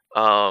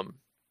 Also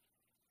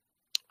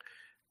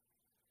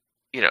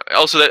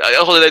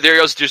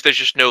there's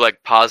just no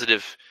like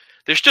positive.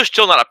 There's just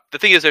still not the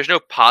thing is there's no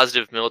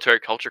positive military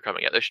culture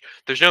coming out.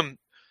 There's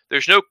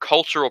no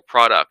cultural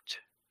product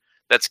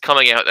that's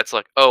coming out that's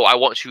like, oh, I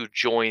want to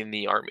join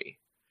the army.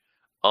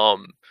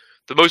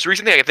 The most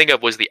recent thing I can think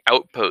of was The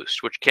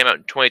Outpost, which came out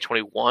in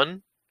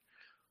 2021,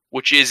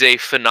 which is a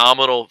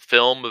phenomenal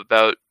film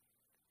about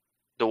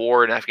the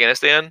war in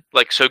Afghanistan.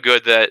 Like so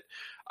good that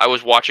I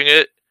was watching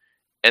it,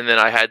 and then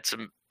I had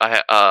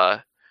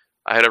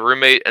a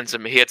roommate and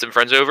he had some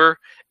friends over,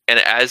 and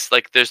as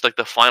like there's like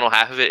the final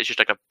half of it, it's just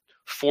like a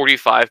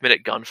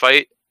 45-minute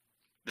gunfight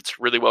that's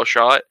really well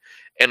shot,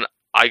 and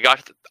I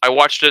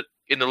watched it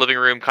in the living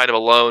room kind of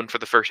alone for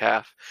the first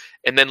half,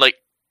 and then like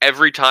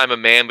every time a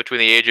man between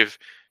the age of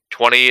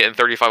 20 and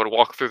 35 would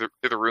walk through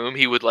the room,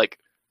 he would like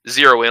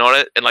zero in on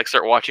it and like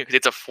start watching because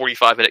it's a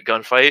 45-minute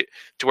gunfight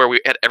to where we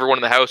had everyone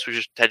in the house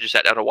had just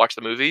sat down to watch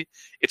the movie.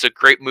 It's a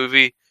great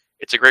movie.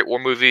 It's a great war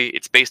movie.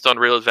 It's based on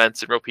real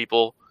events and real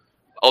people.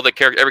 Every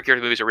character in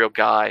the movie is a real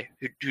guy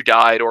who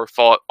died or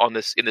fought in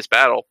this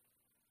battle.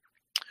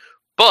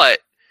 But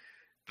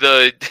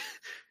the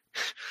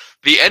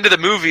end of the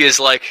movie is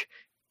like,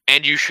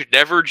 and you should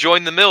never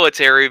join the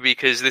military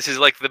because this is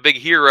like the big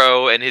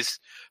hero and his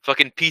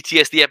fucking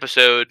PTSD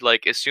episode,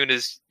 like as soon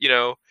as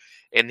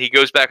and he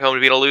goes back home to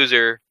being a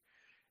loser,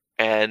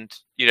 and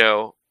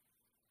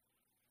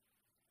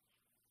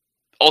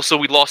also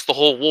we lost the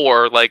whole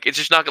war. Like it's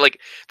just not like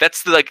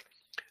that's the like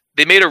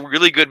they made a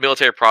really good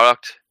military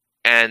product,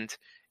 and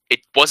it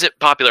wasn't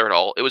popular at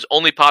all. It was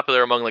only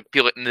popular among like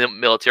people in the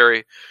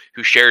military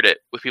who shared it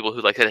with people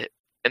who liked it.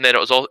 And then it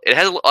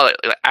has a lot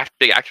of like,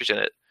 big actors in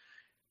it,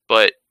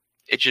 but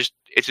it's just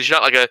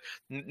not like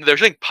there's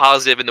nothing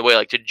positive in the way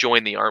like to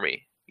join the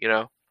army,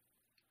 And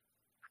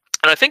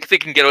I think they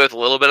can get away with a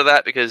little bit of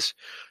that because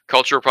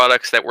cultural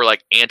products that were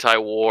like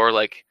anti-war,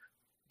 like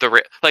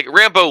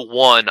Rambo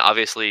 1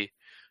 obviously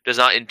does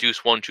not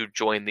induce one to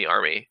join the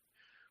army,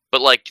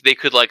 but like they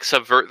could like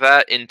subvert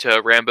that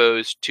into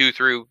Rambo's 2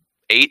 through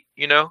 8,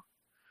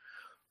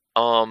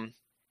 But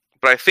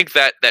I think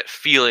that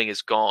feeling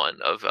is gone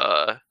of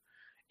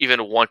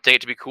even wanting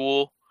it to be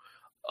cool.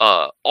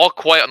 All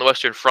Quiet on the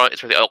Western Front is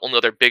the only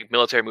other big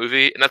military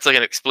movie, and that's like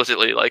an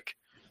explicitly like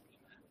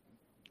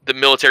the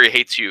military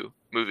hates you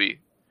movie.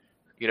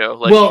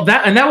 Like,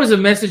 that was a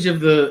message of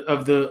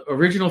the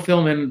original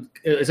film and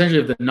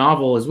essentially of the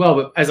novel as well.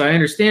 But as I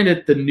understand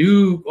it, the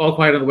new All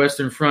Quiet on the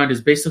Western Front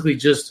is basically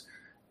just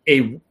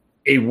a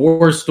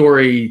war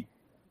story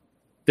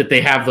that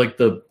they have like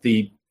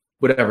the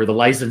whatever the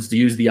license to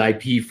use the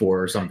IP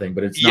for or something.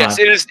 But it's yes,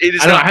 not. It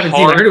is. I haven't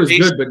seen it. I heard it was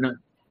good, but not.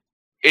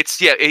 It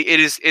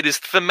is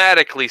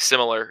thematically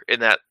similar in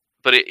that,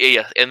 but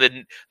and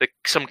then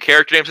some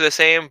character names are the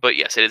same, but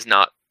yes, it is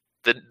not.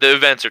 The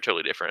events are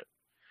totally different.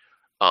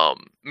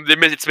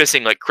 It's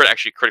missing like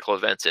critical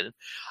events, and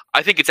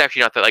I think it's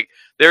actually not that. Like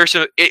there are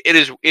some.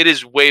 It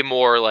is way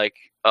more like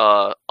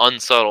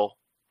unsubtle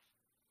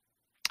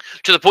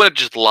to the point of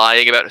just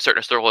lying about certain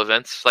historical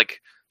events, like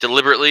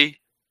deliberately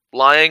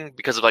lying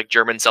because of like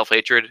German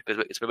self-hatred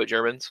because it's about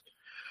Germans,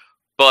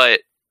 but.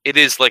 It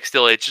is like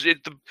still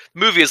the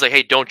movie is like,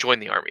 hey, don't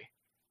join the army.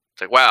 It's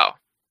like, wow,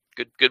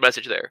 good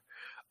message there.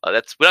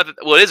 It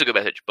is a good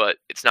message, but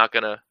it's not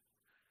gonna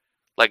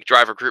like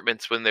drive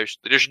recruitments when there's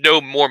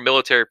no more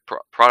military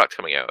products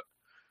coming out.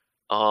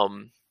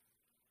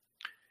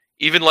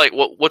 Even like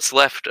what's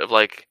left of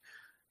like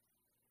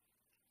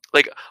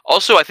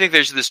also I think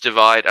there's this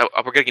divide.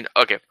 We're getting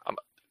okay.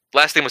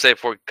 Last thing I'm gonna say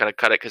before we kind of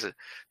cut it because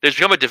there's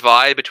become a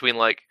divide between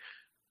like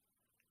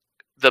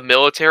the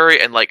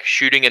military and like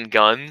shooting and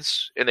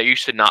guns, and there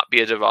used to not be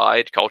a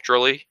divide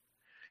culturally,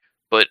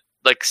 but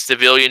like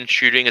civilian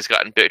shooting has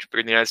gotten bigger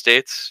in the United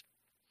States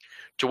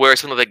to where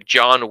something like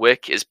John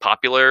Wick is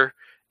popular,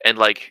 and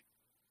like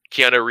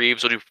Keanu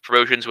Reeves will do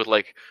promotions with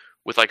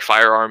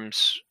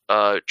firearms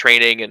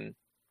training and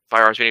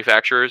firearms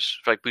manufacturers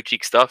for like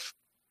boutique stuff,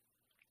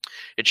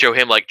 and show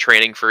him like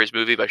training for his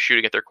movie by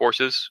shooting at their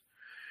courses,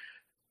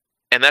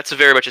 and that's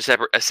very much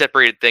a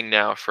separated thing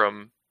now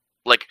from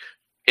like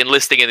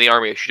enlisting in the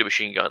army to shoot a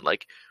machine gun.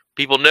 Like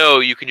people know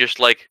you can just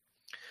like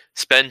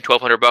spend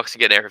 $1,200 to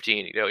get an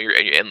AR-15,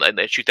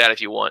 and shoot that if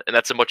you want, and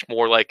that's a much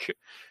more like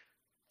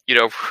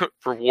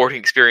rewarding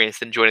experience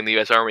than joining the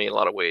U.S. Army in a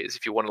lot of ways.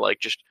 If you want to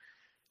if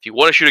you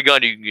want to shoot a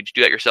gun, you can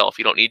do that yourself.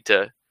 You don't need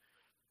to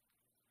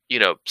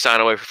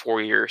sign away for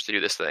 4 years to do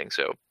this thing.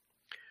 So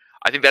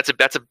I think that's a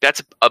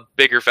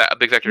big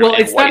factor. Well,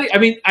 it's not. I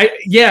mean, I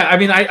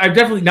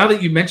definitely, now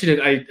that you mentioned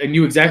it, I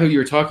knew exactly what you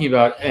were talking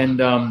about,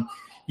 and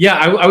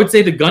I would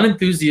say the gun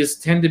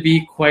enthusiasts tend to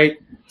be quite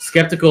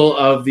skeptical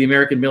of the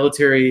American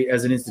military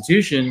as an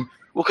institution.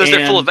 Well, because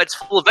they're full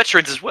of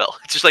veterans as well.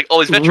 It's just like all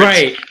these veterans,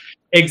 right?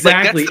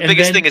 Exactly. Like, that's the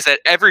biggest thing is that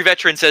every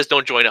veteran says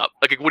don't join up.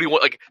 Like, what do you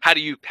want? Like, how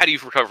do you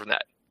recover from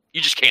that?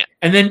 You just can't.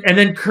 And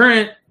then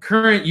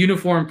current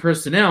uniformed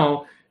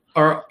personnel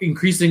are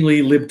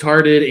increasingly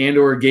libtarded and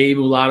or gay,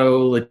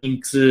 mulatto,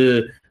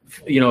 Latinx,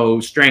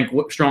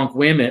 strong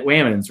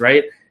women's,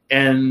 right?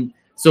 And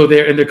so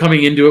they're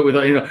coming into it with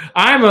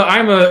I'm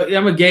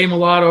a gay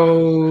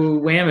mulatto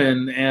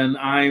woman and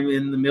I'm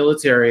in the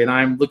military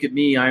and look at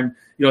me, that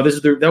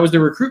was the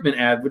recruitment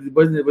ad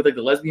wasn't it with like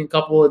the lesbian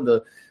couple and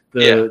the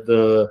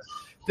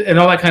and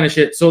all that kind of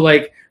shit. So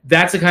like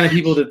that's the kind of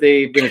people that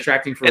they've been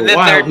attracting for a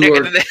while.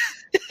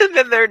 And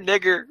then they're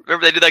nigger.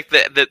 Remember they did like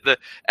the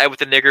ad with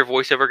the nigger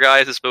voiceover guy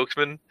as a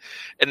spokesman,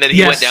 and then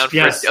he went down for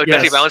a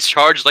domestic violence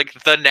charge like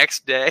the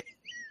next day.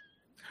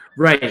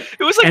 Right. It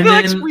was like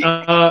next week.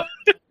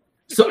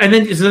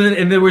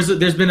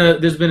 There's been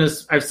a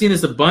I've seen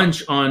this a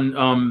bunch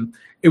on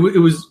it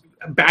was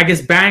I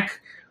guess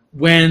back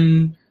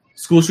when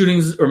school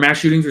shootings or mass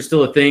shootings were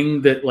still a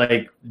thing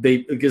that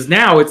because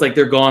now it's like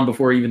they're gone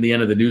before even the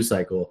end of the news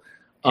cycle.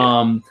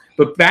 Yeah.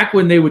 But back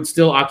when they would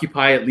still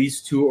occupy at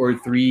least 2 or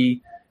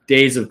 3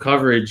 days of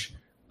coverage,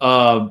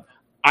 I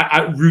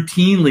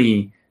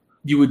routinely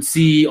you would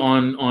see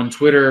on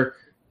Twitter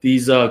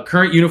these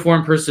current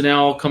uniformed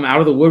personnel come out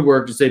of the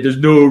woodwork to say there's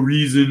no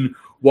reason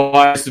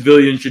why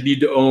civilians should need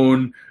to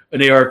own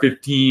an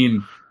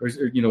AR-15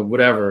 or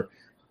whatever.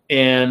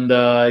 And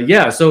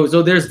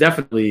so there's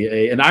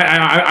definitely and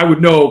I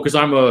would know because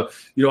I'm a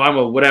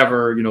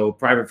whatever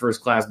private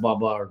first class blah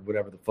blah or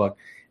whatever the fuck,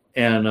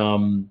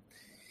 and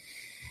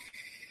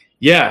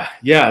Yeah.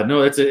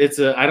 No, it's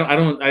a.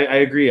 I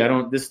agree.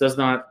 This does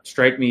not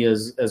strike me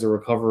as a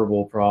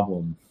recoverable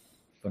problem,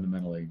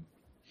 fundamentally.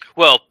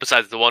 Well,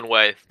 besides the one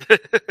way.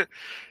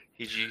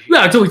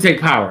 No, until we take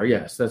power.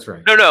 Yes, that's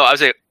right. No. I was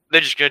saying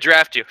they're just gonna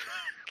draft you,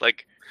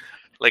 like.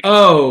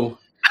 Oh,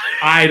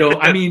 I don't.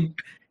 I mean,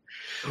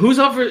 who's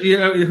up for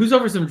who's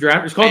up for some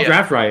draft? It's called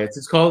draft riots.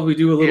 It's called we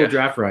do a little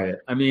draft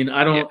riot. I mean,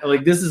 I don't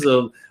like this is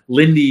a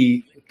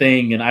Lindy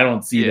thing, and I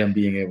don't see them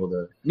being able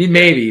to. I mean,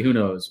 maybe who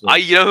knows?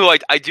 But. You know who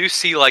I do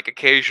see like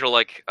occasional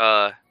like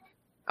okay,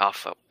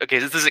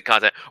 this isn't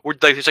content. We're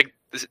like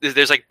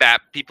there's like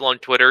people on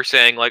Twitter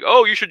saying like,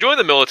 oh, you should join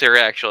the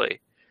military.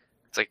 Actually,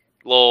 it's like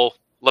lol,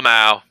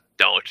 Lamau,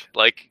 don't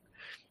like.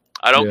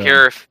 I don't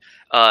care if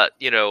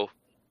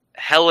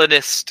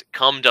Hellenist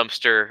cum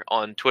dumpster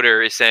on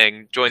Twitter is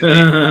saying join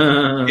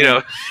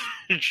the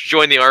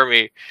join the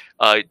army.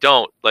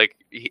 Don't like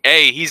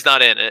A, he's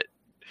not in it,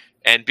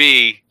 and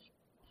B,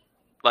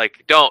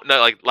 like don't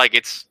like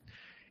it's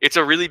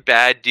a really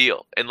bad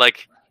deal. And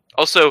like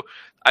also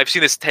I've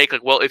seen this take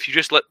like, well, if you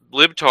just let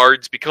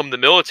libtards become the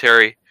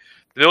military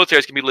is gonna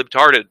be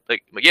libtarded.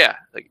 Like yeah,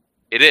 like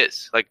it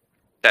is like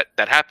that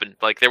happened.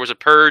 Like there was a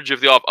purge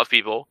of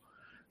people,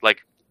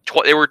 like.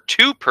 There were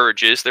two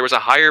purges. There was a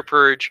higher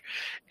purge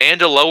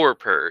and a lower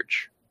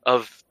purge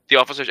of the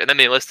officers, and then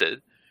they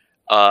enlisted.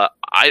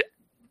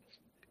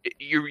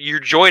 You're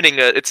joining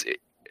an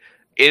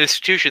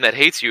institution that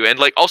hates you, and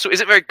like also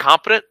isn't very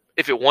competent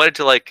if it wanted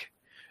to like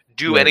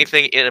do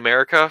anything in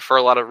America for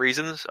a lot of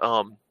reasons.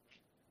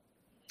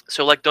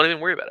 So like don't even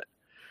worry about it.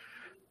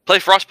 Play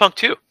Frostpunk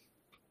 2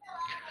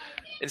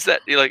 instead.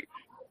 Like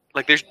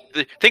there's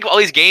think of all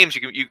these games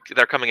that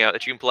are coming out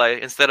that you can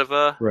play instead of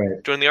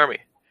joining the army.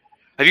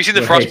 Have you seen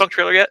the Frostpunk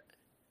trailer yet?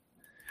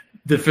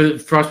 The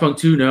Frostpunk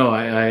 2, no,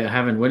 I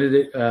haven't. When did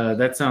it?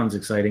 That sounds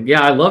exciting.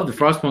 Yeah, I love the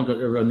Frostpunk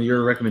on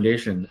your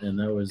recommendation, and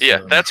that was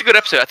that's a good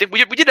episode. I think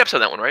we did episode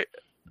that one, right?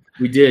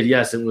 We did.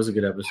 Yes, it was a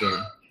good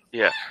episode.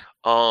 Yeah.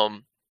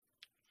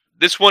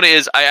 This one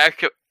is as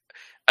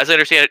I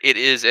understand it,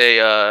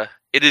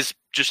 it is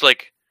just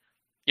like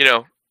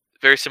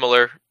very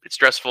similar. It's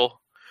stressful,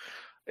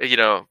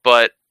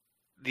 but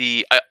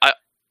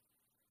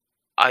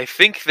I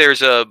think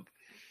there's a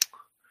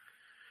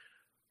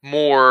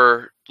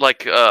more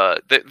like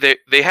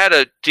they had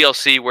a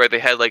DLC where they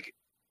had like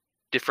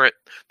different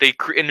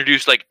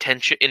introduced like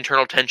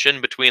internal tension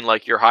between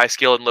like your high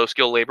skill and low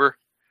skill labor,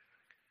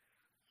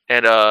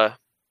 and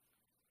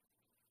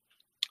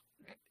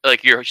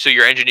like your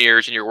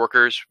engineers and your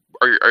workers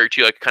are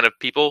two like kind of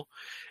people,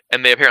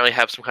 and they apparently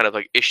have some kind of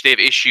like they have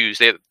issues.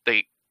 They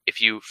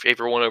if you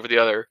favor one over the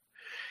other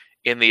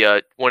in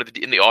the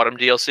in the autumn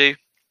DLC,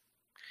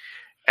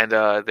 and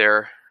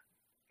they're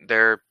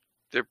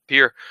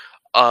peer.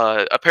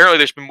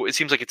 Apparently it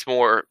seems like it's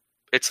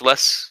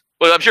less,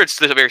 well, I'm sure it's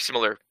very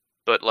similar,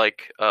 but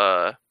like,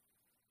 I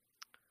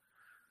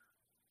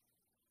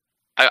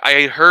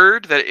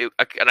heard that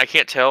and I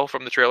can't tell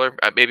from the trailer,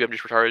 maybe I'm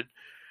just retarded,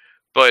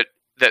 but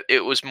that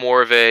it was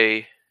more of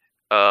a,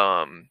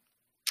 like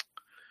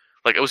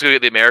it was going to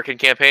be the American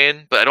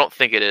campaign, but I don't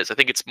think it is. I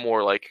think it's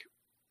more like,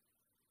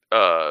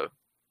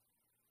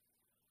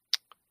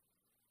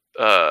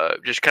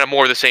 just kind of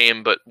more of the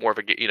same, but more of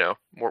a,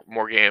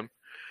 more game.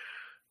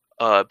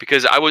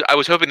 Because I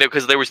was hoping that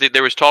because there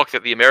was talk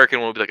that the American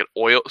one would be like an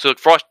oil. So like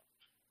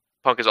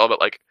Frostpunk is all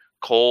about like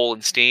coal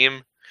and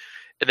steam,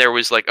 and there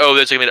was like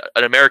there's like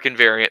an American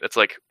variant that's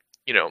like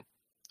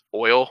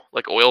oil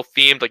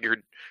themed, like you're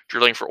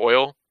drilling for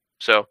oil.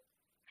 So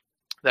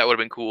that would have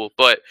been cool.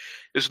 But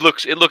it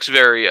looks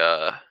very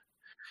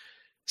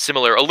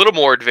similar, a little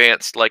more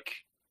advanced. Like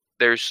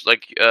there's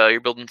like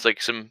you're building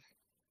like some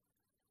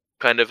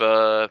kind of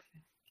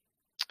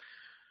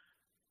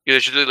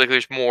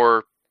there's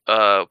more.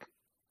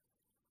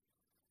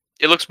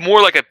 It looks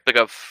more like a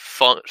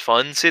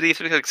fun city,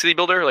 like city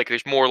builder. Like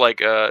there's more like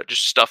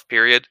just stuff.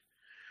 Period.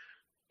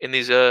 In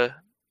these it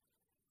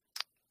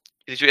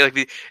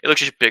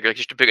looks just bigger. Like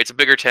just it's a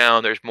bigger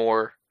town. There's a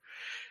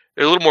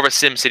little more of a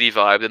Sim City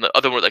vibe than the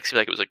other one. Like seemed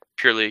like it was like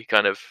purely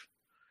kind of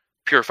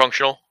pure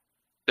functional.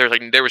 There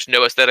was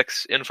no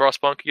aesthetics in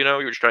Frostpunk. You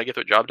were just trying to get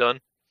the job done.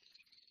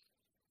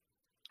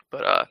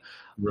 But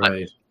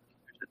right.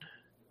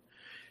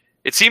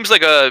 It seems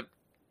like a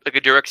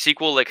direct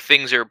sequel. Like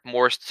things are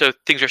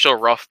so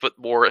rough but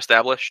more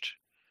established.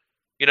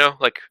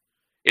 Like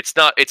it's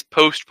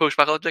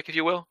post-apocalyptic, if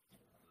you will.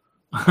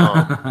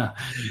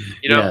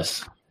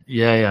 Yes.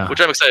 Yeah. Which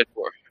I'm excited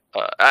for.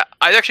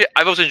 I've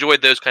always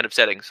enjoyed those kind of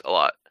settings a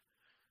lot.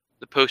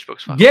 The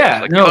post-apocalyptic.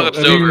 Yeah. Like,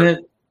 no.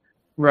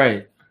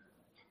 Right.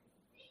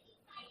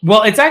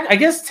 Well, it's I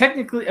guess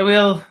technically.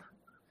 Well,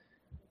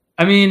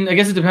 I mean, I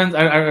guess it depends.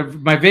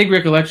 My vague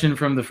recollection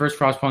from the first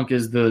Frostpunk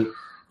is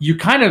you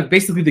kind of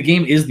basically the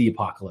game is the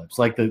apocalypse.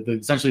 Like the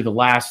essentially the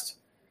last,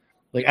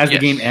 like as the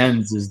game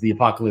ends, is the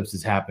apocalypse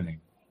is happening.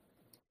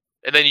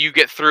 And then you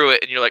get through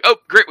it, and you're like, "Oh,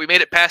 great, we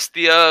made it past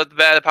the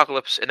bad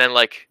apocalypse." And then,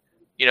 like,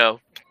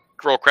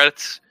 roll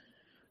credits.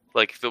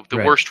 Like the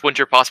Right. worst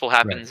winter possible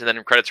happens, and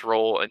then credits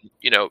roll, and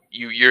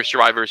you're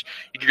survivors.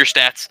 You do your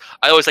stats.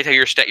 I always like how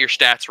your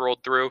stats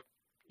rolled through,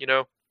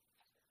 and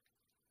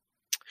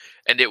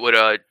it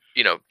would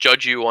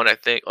judge you on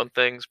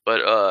things,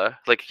 but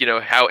like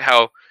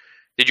how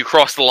did you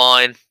cross the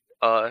line?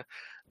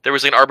 There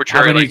was like an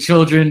arbitrary. How many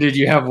children did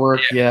you have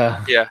work?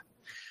 Yeah.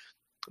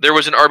 There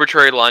was an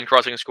arbitrary line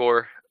crossing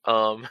score.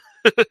 Apparently,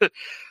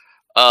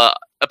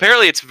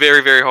 it's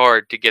very, very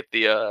hard to get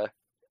the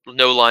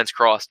no lines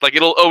crossed. Like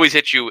it'll always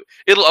hit you.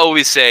 It'll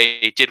always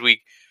say, "Did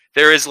we?"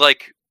 There is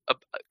like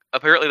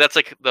apparently that's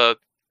like the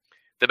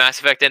Mass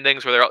Effect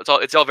endings where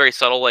it's all very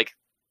subtle, like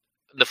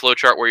the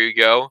flowchart where you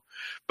go.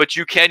 But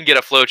you can get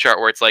a flowchart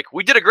where it's like,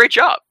 "We did a great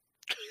job,"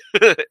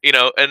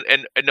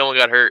 and no one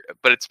got hurt.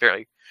 But it's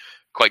apparently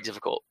quite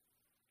difficult.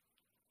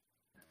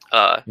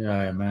 Yeah,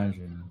 I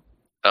imagine.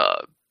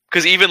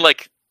 Because even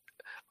like,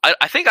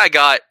 I think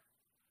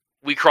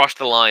we crossed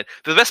the line.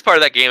 The best part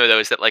of that game though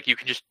is that like you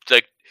can just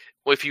like,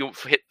 if you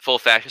hit full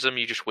fascism,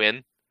 you just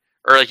win,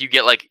 or like you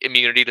get like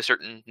immunity to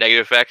certain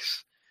negative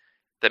effects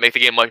that make the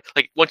game much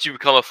like once you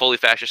become a fully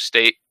fascist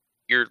state,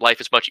 your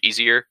life is much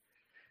easier,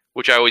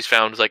 which I always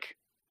found was like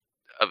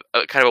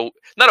a kind of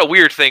not a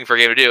weird thing for a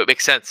game to do. It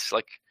makes sense,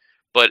 like,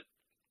 but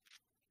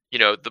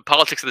the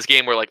politics of this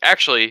game were like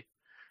actually,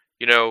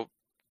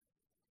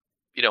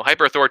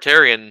 hyper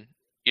authoritarian,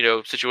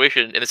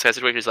 situation in this kind of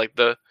situation is like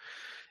the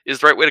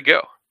right way to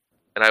go,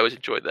 and I always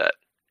enjoyed that.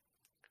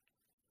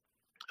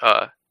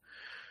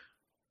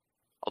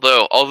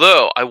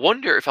 Although I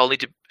wonder if I'll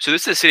need to. So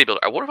this is a city builder.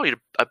 I wonder if I need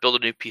to build a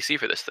new PC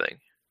for this thing,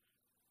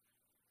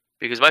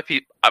 because my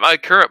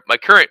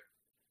current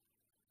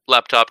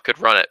laptop could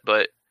run it,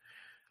 but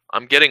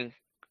I'm getting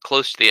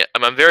close to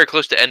I'm very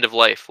close to end of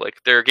life.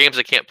 Like there are games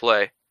I can't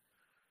play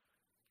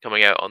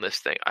coming out on this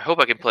thing. I hope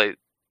I can play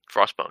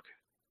Frostpunk.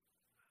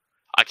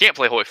 I can't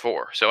play Hoi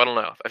 4, so I don't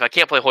know. If I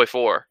can't play Hoi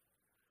 4,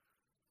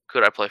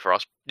 could I play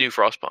new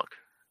Frostpunk?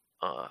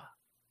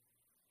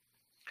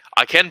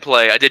 I can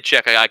play. I did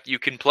check. You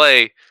can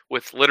play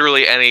with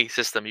literally any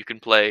system. You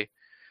can play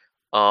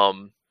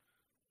the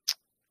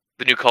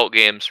new Cult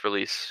Games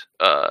release.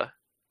 I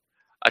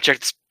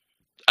checked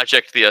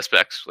the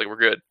specs. Like we're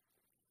good.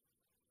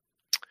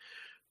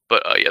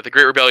 But yeah, the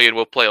Great Rebellion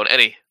will play on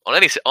any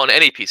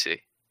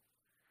PC,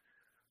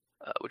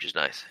 which is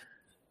nice.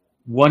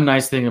 One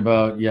nice thing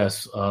about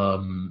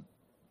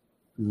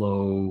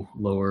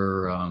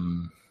lower,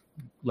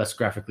 less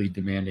graphically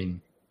demanding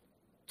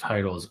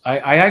titles.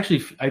 I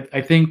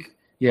think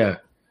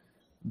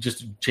just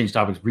to change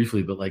topics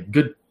briefly, but like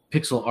good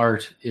pixel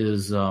art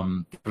is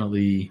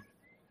definitely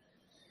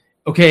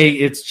okay.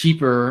 It's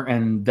cheaper,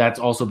 and that's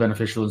also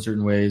beneficial in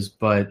certain ways.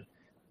 But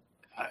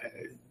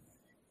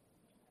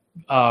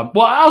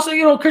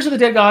also Curse of the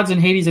Dead Gods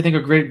and Hades, I think,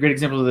 are great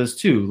examples of this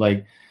too.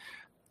 Like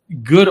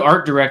good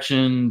art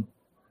direction.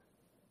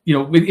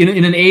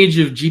 In an age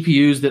of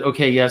GPUs, that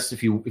yes,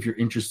 if you're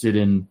interested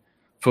in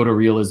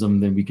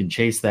photorealism, then we can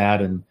chase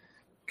that and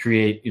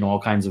create all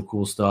kinds of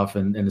cool stuff.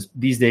 And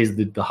these days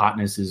the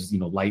hotness is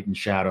light and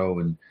shadow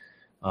and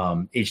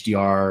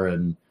HDR,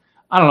 and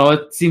I don't know.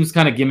 It seems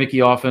kind of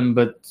gimmicky often,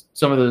 but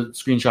some of the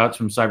screenshots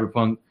from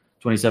Cyberpunk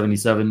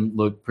 2077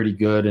 look pretty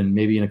good. And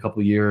maybe in a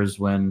couple of years,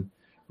 when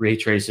ray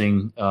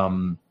tracing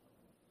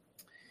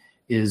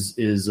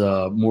is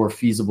more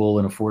feasible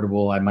and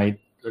affordable, I might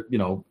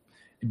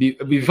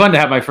it'd be fun to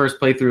have my first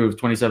playthrough of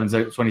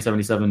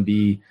 2077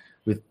 be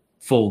with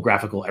full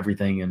graphical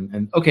everything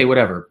and okay,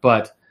 whatever.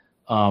 But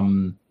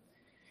I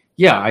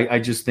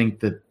just think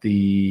that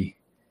the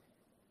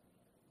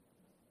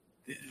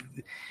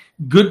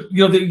good,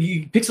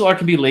 the pixel art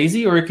can be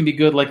lazy or it can be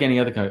good like any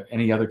other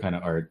kind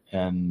of art.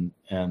 And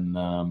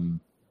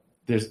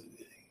there's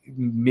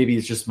maybe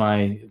it's just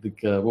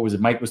what was it?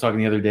 Mike was talking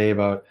the other day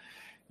about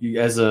you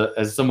as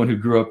someone who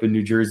grew up in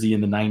New Jersey in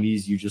the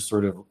 90s, you just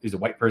sort of, as a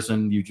white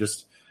person, you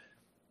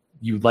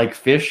like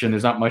Fish, and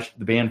there's not much,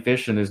 the band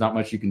Fish, and there's not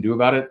much you can do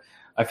about it.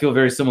 I feel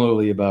very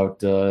similarly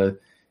about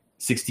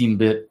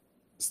 16-bit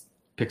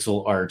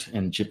pixel art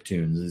and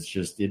chiptunes. It's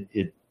just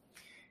it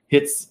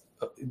hits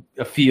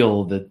a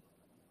feel that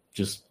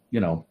just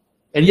and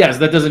yes,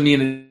 that doesn't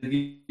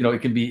mean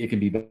it can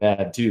be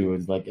bad too.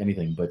 It's like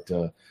anything, but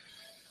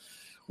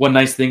one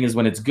nice thing is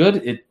when it's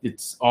good,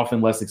 it's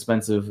often less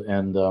expensive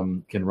and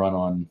can run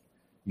on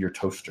your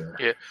toaster.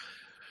 Yeah.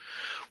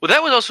 Well,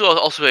 that was also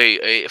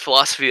a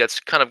philosophy that's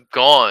kind of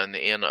gone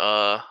in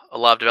a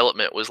lot of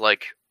development. Was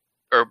like,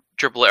 or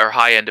AAA or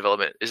high end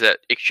development, is that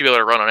it should be able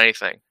to run on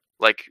anything.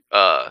 Like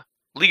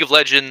League of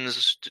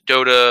Legends,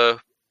 Dota,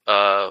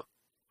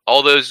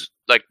 all those,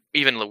 like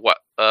even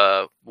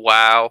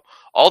WoW,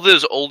 all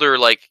those older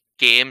like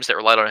games that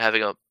relied on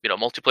having a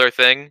multiplayer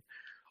thing,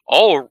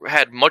 all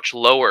had much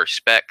lower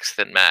specs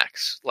than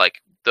Max.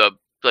 Like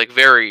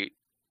very,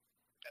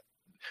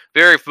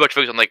 very much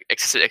focused on like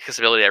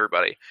accessibility to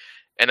everybody.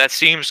 And that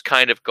seems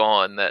kind of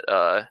gone.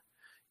 That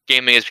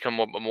gaming has become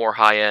a more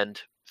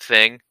high-end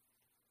thing.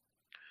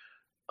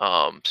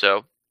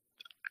 So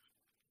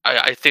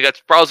I think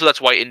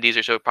that's why indies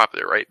are so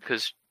popular, right?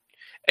 Because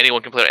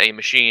anyone can play it on any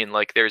machine.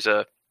 Like there is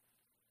a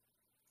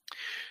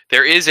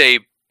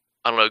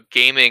I don't know,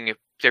 gaming.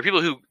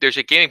 There's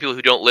a gaming people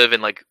who don't live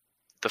in like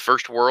the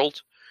first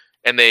world,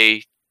 and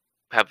they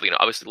have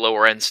obviously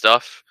lower end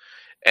stuff.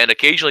 And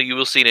occasionally you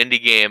will see an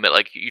indie game that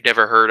like you've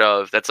never heard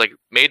of that's like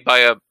made by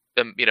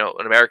an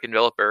American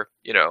developer,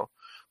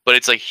 but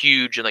it's like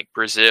huge in like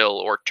Brazil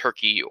or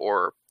Turkey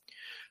or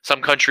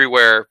some country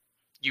where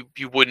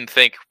you wouldn't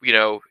think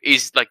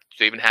is like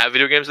they even have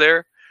video games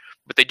there,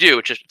 but they do.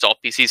 It's all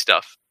PC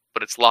stuff,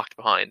 but it's locked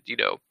behind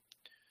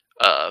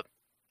uh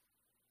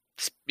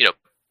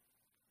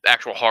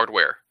actual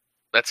hardware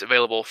that's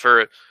available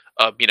for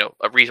a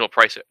reasonable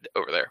price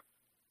over there.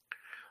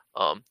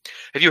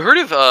 Have you heard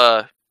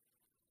of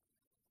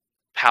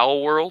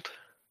Powell World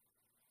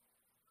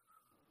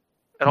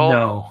at all?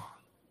 No.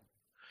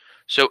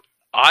 So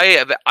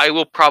I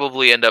will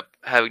probably end up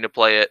having to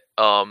play it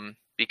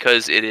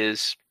because it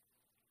is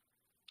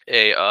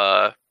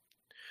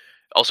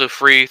also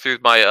free through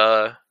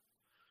my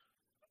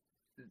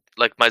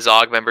my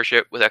Zog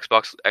membership with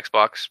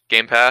Xbox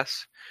Game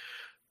Pass,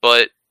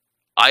 but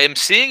I am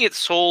seeing it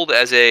sold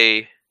as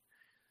a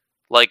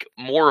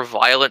more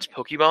violent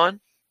Pokemon.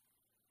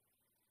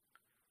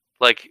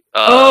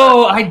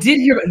 I did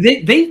hear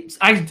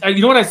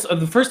you know what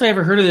the first I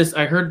ever heard of this,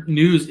 I heard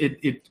news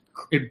it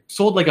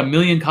sold like 1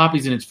 million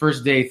copies in its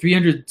first day,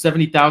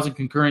 370,000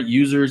 concurrent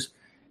users,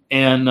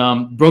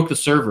 and broke the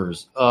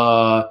servers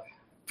for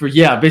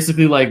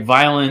basically like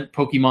violent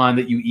Pokemon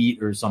that you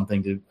eat or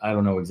something. I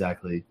don't know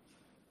exactly.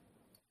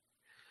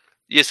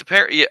 Yes,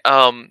 apparently.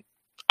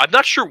 I'm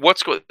not sure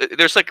what's going.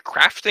 There's like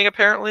crafting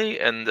apparently,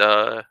 and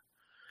apparently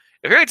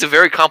it's a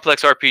very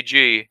complex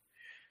RPG,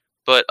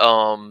 but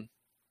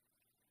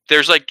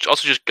there's like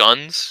also just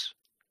guns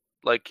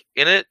like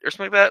in it or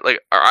something like that. Like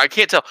I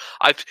can't tell.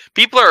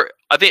 People are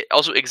I think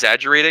also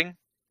exaggerating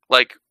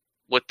like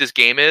what this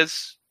game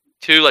is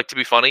too, like to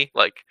be funny.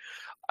 Like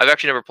I've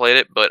actually never played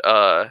it, but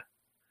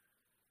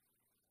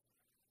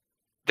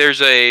there's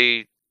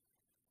I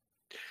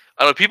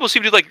don't know. People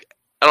seem to like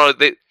I don't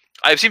know.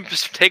 I've seen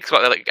takes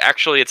about that. Like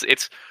actually,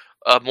 it's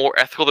more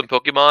ethical than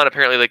Pokemon.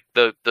 Apparently, like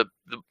the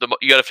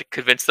you got to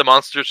convince the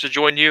monsters to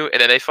join you,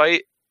 and then they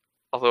fight.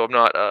 Although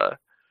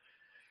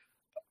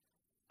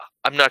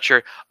I'm not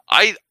sure.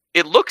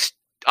 It looks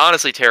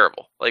honestly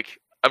terrible. Like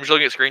I'm just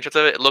looking at screenshots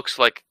of it. It looks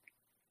like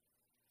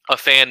a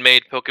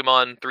fan-made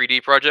Pokemon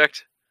 3D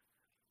project.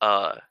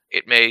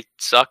 It may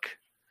suck,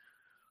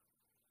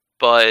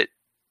 but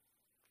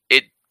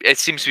it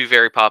seems to be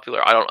very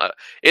popular. I don't.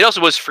 It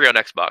also was free on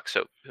Xbox,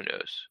 so who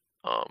knows?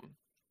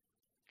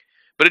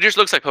 But it just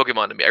looks like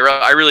Pokemon to me.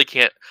 I really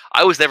can't.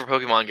 I was never a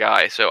Pokemon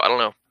guy, so I don't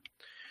know.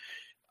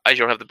 I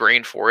don't have the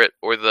brain for it,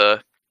 or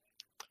the.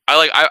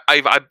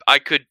 I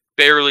could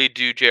barely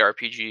do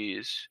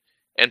JRPGs,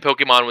 and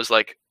Pokemon was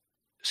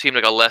seemed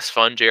like a less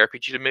fun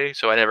JRPG to me,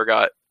 so I never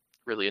got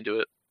really into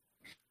it.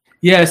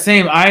 Yeah,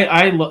 same.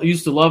 I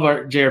used to love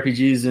our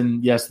JRPGs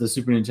in the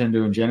Super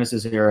Nintendo and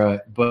Genesis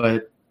era,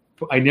 but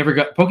I never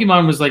got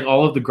Pokemon was like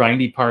all of the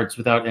grindy parts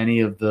without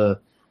any of the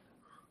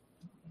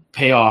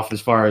payoff as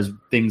far as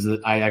things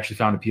that I actually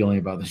found appealing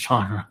about the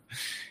genre.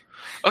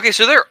 Okay,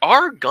 so there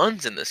are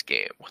guns in this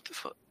game. What the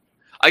fuck?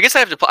 I guess I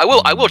have to play.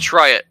 I will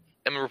try it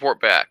and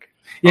report back.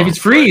 Yeah, if it's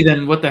free,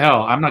 then what the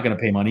hell? I'm not going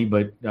to pay money,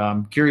 but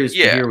I'm curious to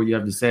hear what you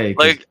have to say.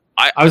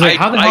 I was like,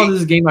 how the hell is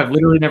this game I've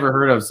literally never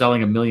heard of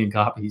selling 1 million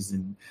copies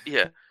in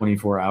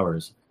 24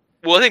 hours?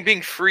 Well, I think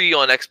being free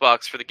on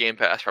Xbox for the Game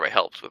Pass probably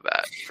helps with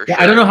that. For sure.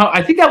 I don't know how.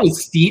 I think that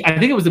was Steam. I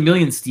think it was 1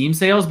 million Steam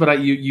sales,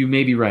 but you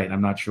may be right.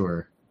 I'm not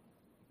sure.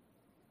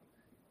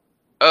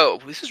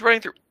 Oh, this is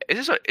running through.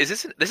 This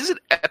is an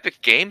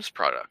Epic Games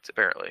product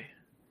apparently.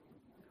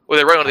 Well,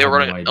 they were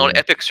running on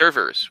Epic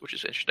servers, which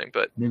is interesting.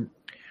 But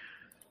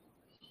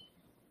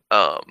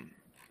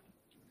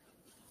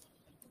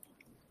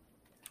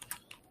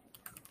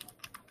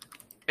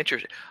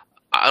interesting.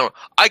 I don't know.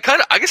 I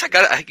guess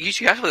I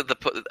usually have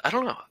to I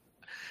don't know.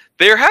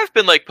 There have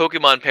been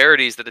Pokemon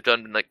parodies that have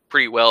done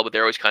pretty well, but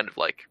they're always kind of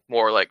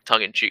more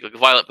tongue in cheek. Like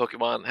Violent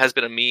Pokemon has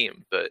been a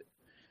meme, but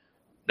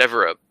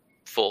never a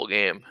full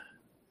game.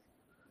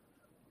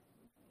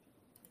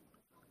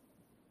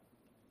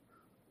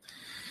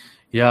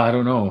 Yeah, I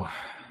don't know.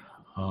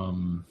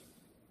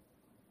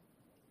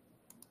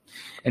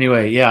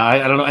 Anyway,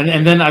 I don't know.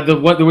 And then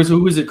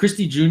who was it?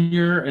 Christy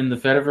Jr. in the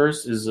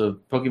Fediverse is a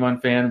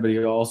Pokemon fan, but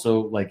he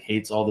also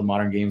hates all the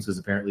modern games because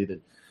apparently the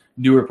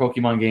newer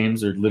Pokemon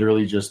games are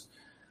literally just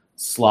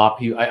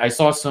slop. I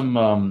saw some.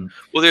 Well,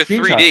 they're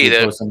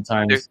 3D.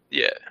 Sometimes.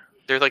 They're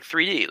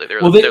 3D. They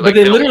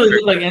literally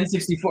look like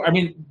N64. I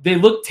mean, they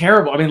look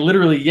terrible. I mean,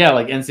 literally,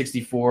 like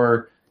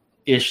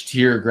N64-ish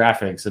tier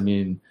graphics. I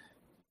mean,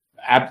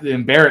 I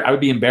would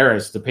be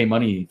embarrassed to pay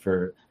money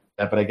for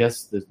that, but I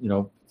guess that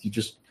you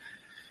just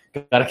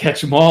gotta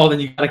catch them all. Then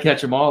you gotta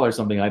catch them all or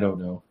something. I don't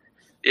know.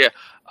 Yeah,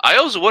 I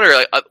also wonder.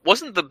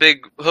 Wasn't the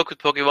big hook with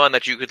Pokemon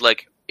that you could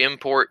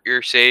import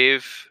your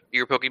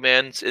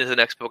Pokemons into the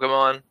next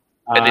Pokemon,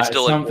 and it's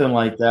still something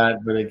like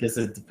that? But I guess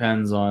it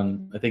depends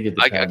on. I think it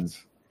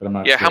depends. but I'm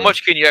not Yeah, sure. how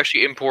much can you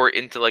actually import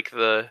into like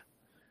the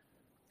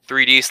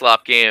 3D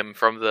slop game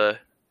from the?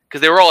 Because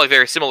they were all like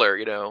very similar,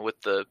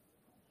 with the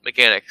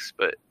mechanics,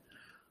 but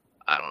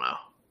I don't know.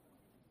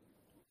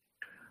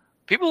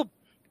 People,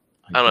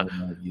 I don't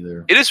know.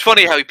 Either. It is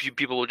funny how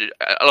people would.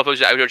 I don't know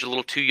if I was a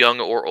little too young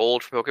or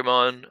old for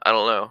Pokemon. I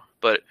don't know,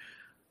 but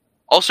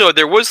also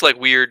there was like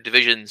weird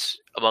divisions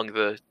among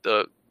the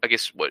I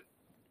guess what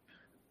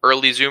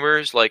early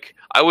Zoomers. Like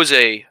I was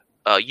a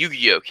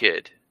Yu-Gi-Oh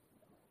kid,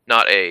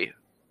 not a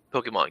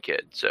Pokemon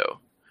kid, so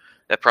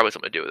that probably has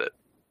something to do with it.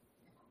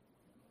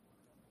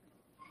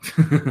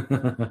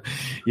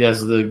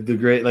 Yes, the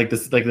great like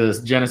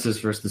the Genesis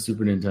versus the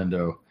Super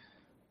Nintendo.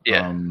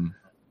 Yeah.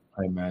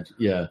 I imagine.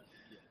 Yeah,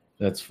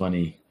 that's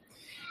funny.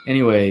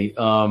 Anyway,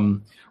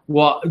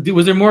 well,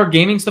 was there more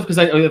gaming stuff? Because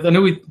I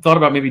know we thought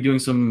about maybe doing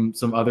some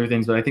other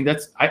things, but I think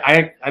that's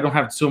I don't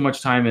have so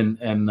much time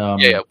and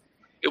yeah.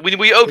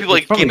 We owe people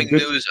like gaming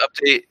good. news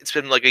update. It's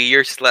been like a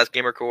year since the last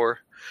Gamer Core.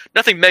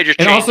 Nothing major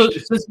changed. And also,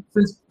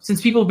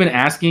 since people have been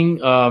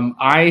asking,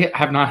 I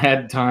have not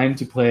had time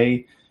to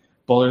play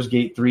Baldur's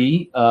Gate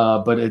 3,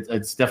 but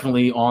it's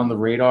definitely on the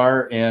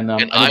radar. And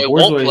I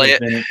won't play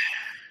it.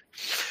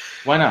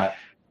 Why not?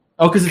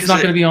 Oh, because it's not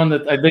going to be on the.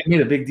 They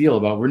made a big deal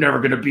about we're never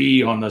going to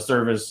be on the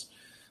service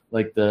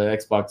like the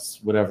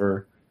Xbox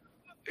whatever.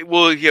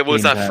 Well, yeah,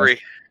 it's not free.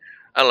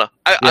 I don't know.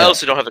 I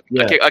also don't have the.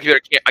 Yeah.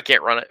 I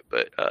can't run it,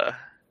 but I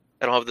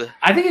don't have the.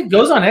 I think it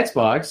goes on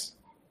Xbox.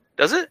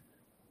 Does it?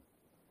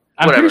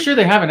 I'm pretty sure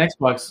they have an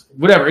Xbox.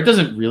 Whatever, it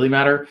doesn't really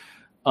matter.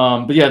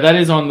 But yeah, that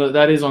is on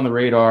the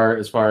radar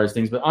as far as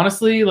things. But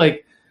honestly,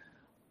 like,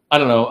 I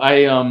don't know.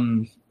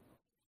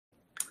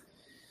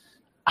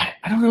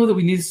 I don't know that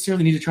we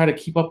necessarily need to try to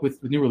keep up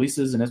with new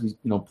releases and as we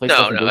play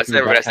stuff. No, it's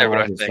never been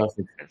our thing.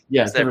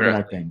 It's never been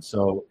our thing.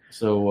 So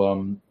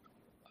we'll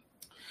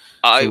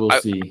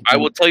see. I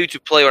will tell you to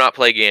play or not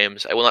play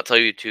games. I will not tell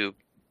you to.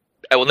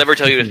 I will never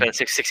tell you to spend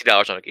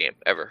 $60 on a game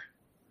ever.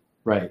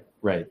 Right.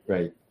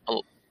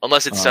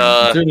 Unless it's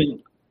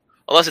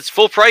unless it's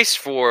full price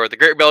for The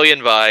Great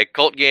Rebellion by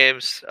Cult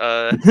Games,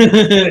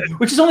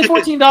 which is only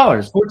 $14.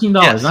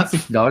 $14, yes. Not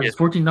 $60. Yes.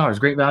 It's $14.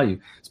 Great value.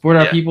 Support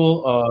our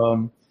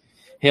people.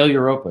 Hail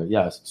Europa.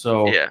 Yes.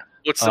 So yeah.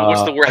 What's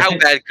the word? How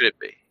bad could it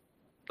be?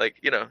 Like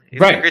it's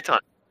a great time.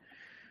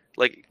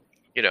 Like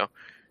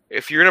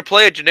if you're gonna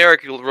play a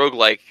generic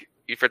roguelike,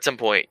 if at some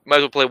point you might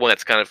as well play one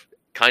that's kind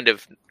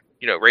of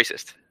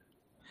racist.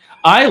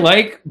 I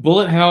like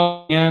bullet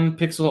hell and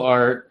pixel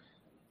art.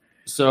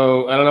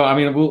 So I don't know. I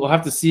mean, we'll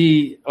have to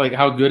see like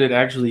how good it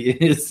actually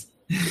is.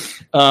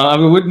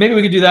 Maybe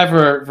we could do that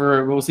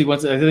for. We'll see.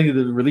 Once I think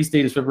the release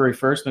date is February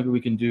 1st. Maybe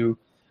we can do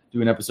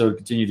an episode,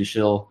 continue to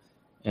shill,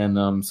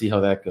 and see how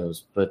that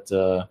goes. But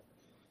and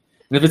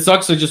if it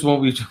sucks, it just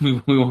won't.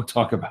 We won't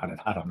talk about it.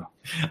 I don't know.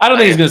 I don't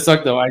think it's gonna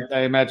suck though.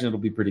 I imagine it'll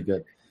be pretty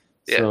good.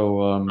 Yeah.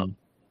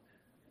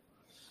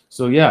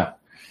 So yeah.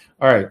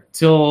 All right.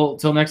 Till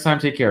next time.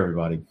 Take care,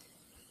 everybody.